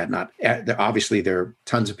to do that. Obviously, there are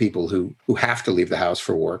tons of people who have to leave the house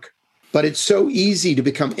for work. But it's so easy to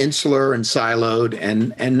become insular and siloed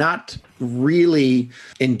and not really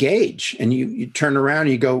engage. And you turn around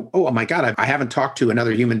and you go, oh my God, I haven't talked to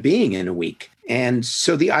another human being in a week. And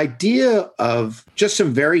so the idea of just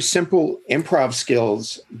some very simple improv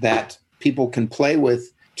skills that people can play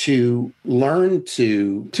with to learn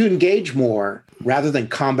to engage more rather than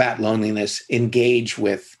combat loneliness, engage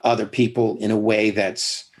with other people in a way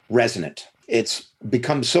that's resonant. It's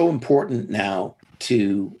become so important now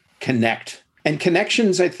to connect. And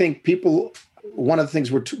connections, I think one of the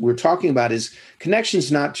things we're talking about is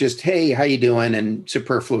connections, not just, hey, how you doing? And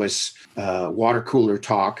superfluous water cooler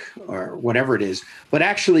talk or whatever it is, but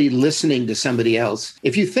actually listening to somebody else.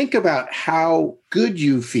 If you think about how good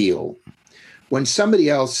you feel when somebody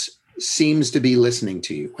else seems to be listening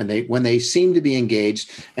to you, when they seem to be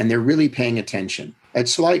engaged and they're really paying attention.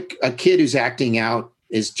 It's like a kid who's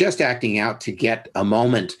just acting out to get a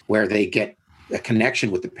moment where they get a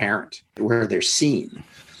connection with the parent, where they're seen.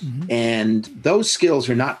 Mm-hmm. And those skills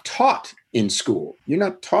are not taught in school. You're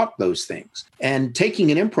not taught those things. And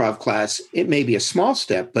taking an improv class, it may be a small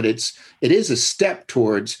step, but it is a step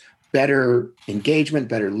towards better engagement,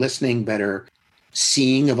 better listening, better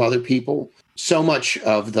seeing of other people. So much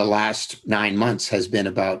of the last 9 months has been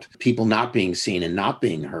about people not being seen and not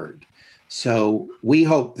being heard. So we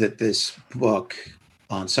hope that this book,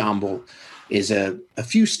 Ensemble, is a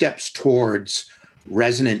few steps towards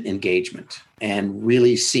resonant engagement and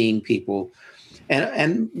really seeing people.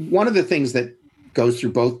 And one of the things that goes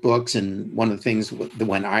through both books, and one of the things that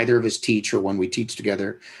when either of us teach or when we teach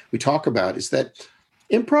together, we talk about is that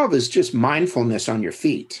improv is just mindfulness on your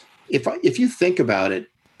feet. If you think about it,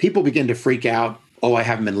 people begin to freak out. Oh, I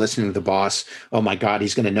haven't been listening to the boss. Oh my God,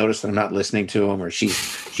 he's going to notice that I'm not listening to him, or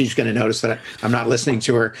she's going to notice that I'm not listening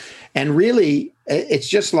to her. And really, it's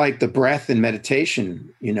just like the breath in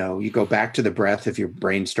meditation. You go back to the breath if your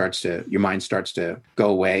mind starts to go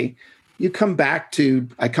away. I come back to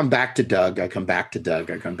Doug. I come back to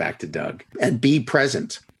Doug, and be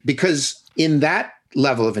present. Because in that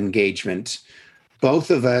level of engagement,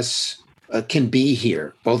 both of us can be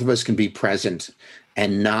here. Both of us can be present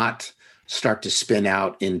and not start to spin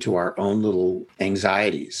out into our own little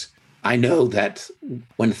anxieties. I know that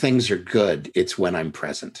when things are good, it's when I'm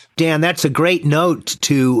present. Dan, that's a great note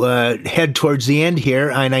to head towards the end here.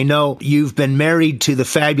 And I know you've been married to the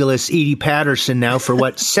fabulous Edie Patterson now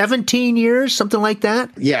for 17 years, something like that?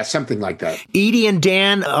 Yeah, something like that. Edie and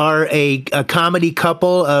Dan are a comedy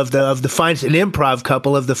couple of the finest, an improv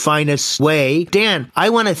couple of the finest way. Dan, I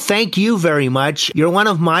want to thank you very much. You're one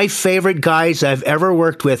of my favorite guys I've ever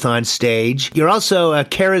worked with on stage. You're also a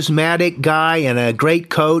charismatic guy and a great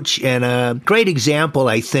coach and a great example,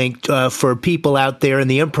 I think, for people out there in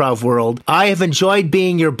the improv world. I have enjoyed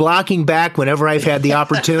being your blocking back whenever I've had the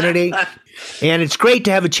opportunity. And it's great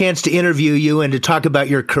to have a chance to interview you and to talk about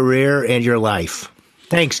your career and your life.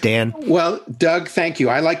 Thanks, Dan. Well, Doug, thank you.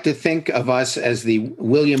 I like to think of us as the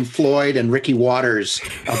William Floyd and Ricky Waters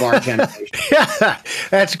of our generation.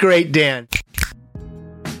 That's great, Dan.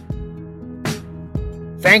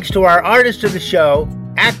 Thanks to our artist of the show,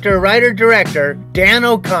 actor, writer, director, Dan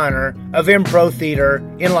O'Connor of Impro Theater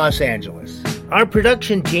in Los Angeles. Our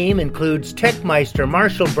production team includes Techmeister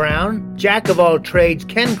Marshall Brown, Jack of all trades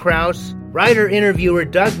Ken Krause, writer-interviewer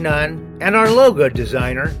Doug Nunn, and our logo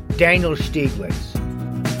designer, Daniel Stieglitz.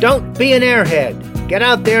 Don't be an airhead. Get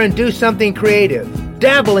out there and do something creative.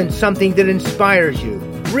 Dabble in something that inspires you.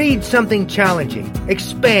 Read something challenging.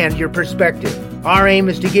 Expand your perspective. Our aim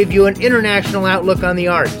is to give you an international outlook on the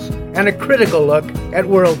arts and a critical look at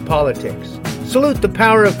world politics. Salute the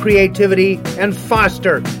power of creativity and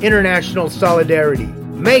foster international solidarity.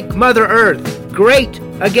 Make Mother Earth great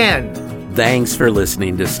again. Thanks for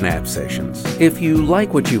listening to Snap Sessions. If you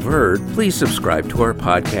like what you've heard, please subscribe to our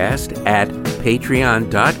podcast at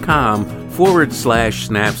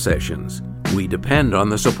patreon.com/Snap Sessions. We depend on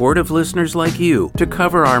the support of listeners like you to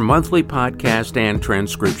cover our monthly podcast and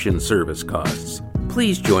transcription service costs.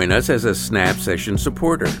 Please join us as a Snap Session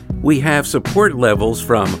supporter. We have support levels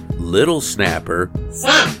from Little Snapper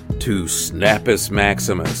to Snappus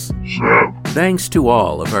Maximus. Thanks to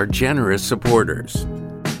all of our generous supporters.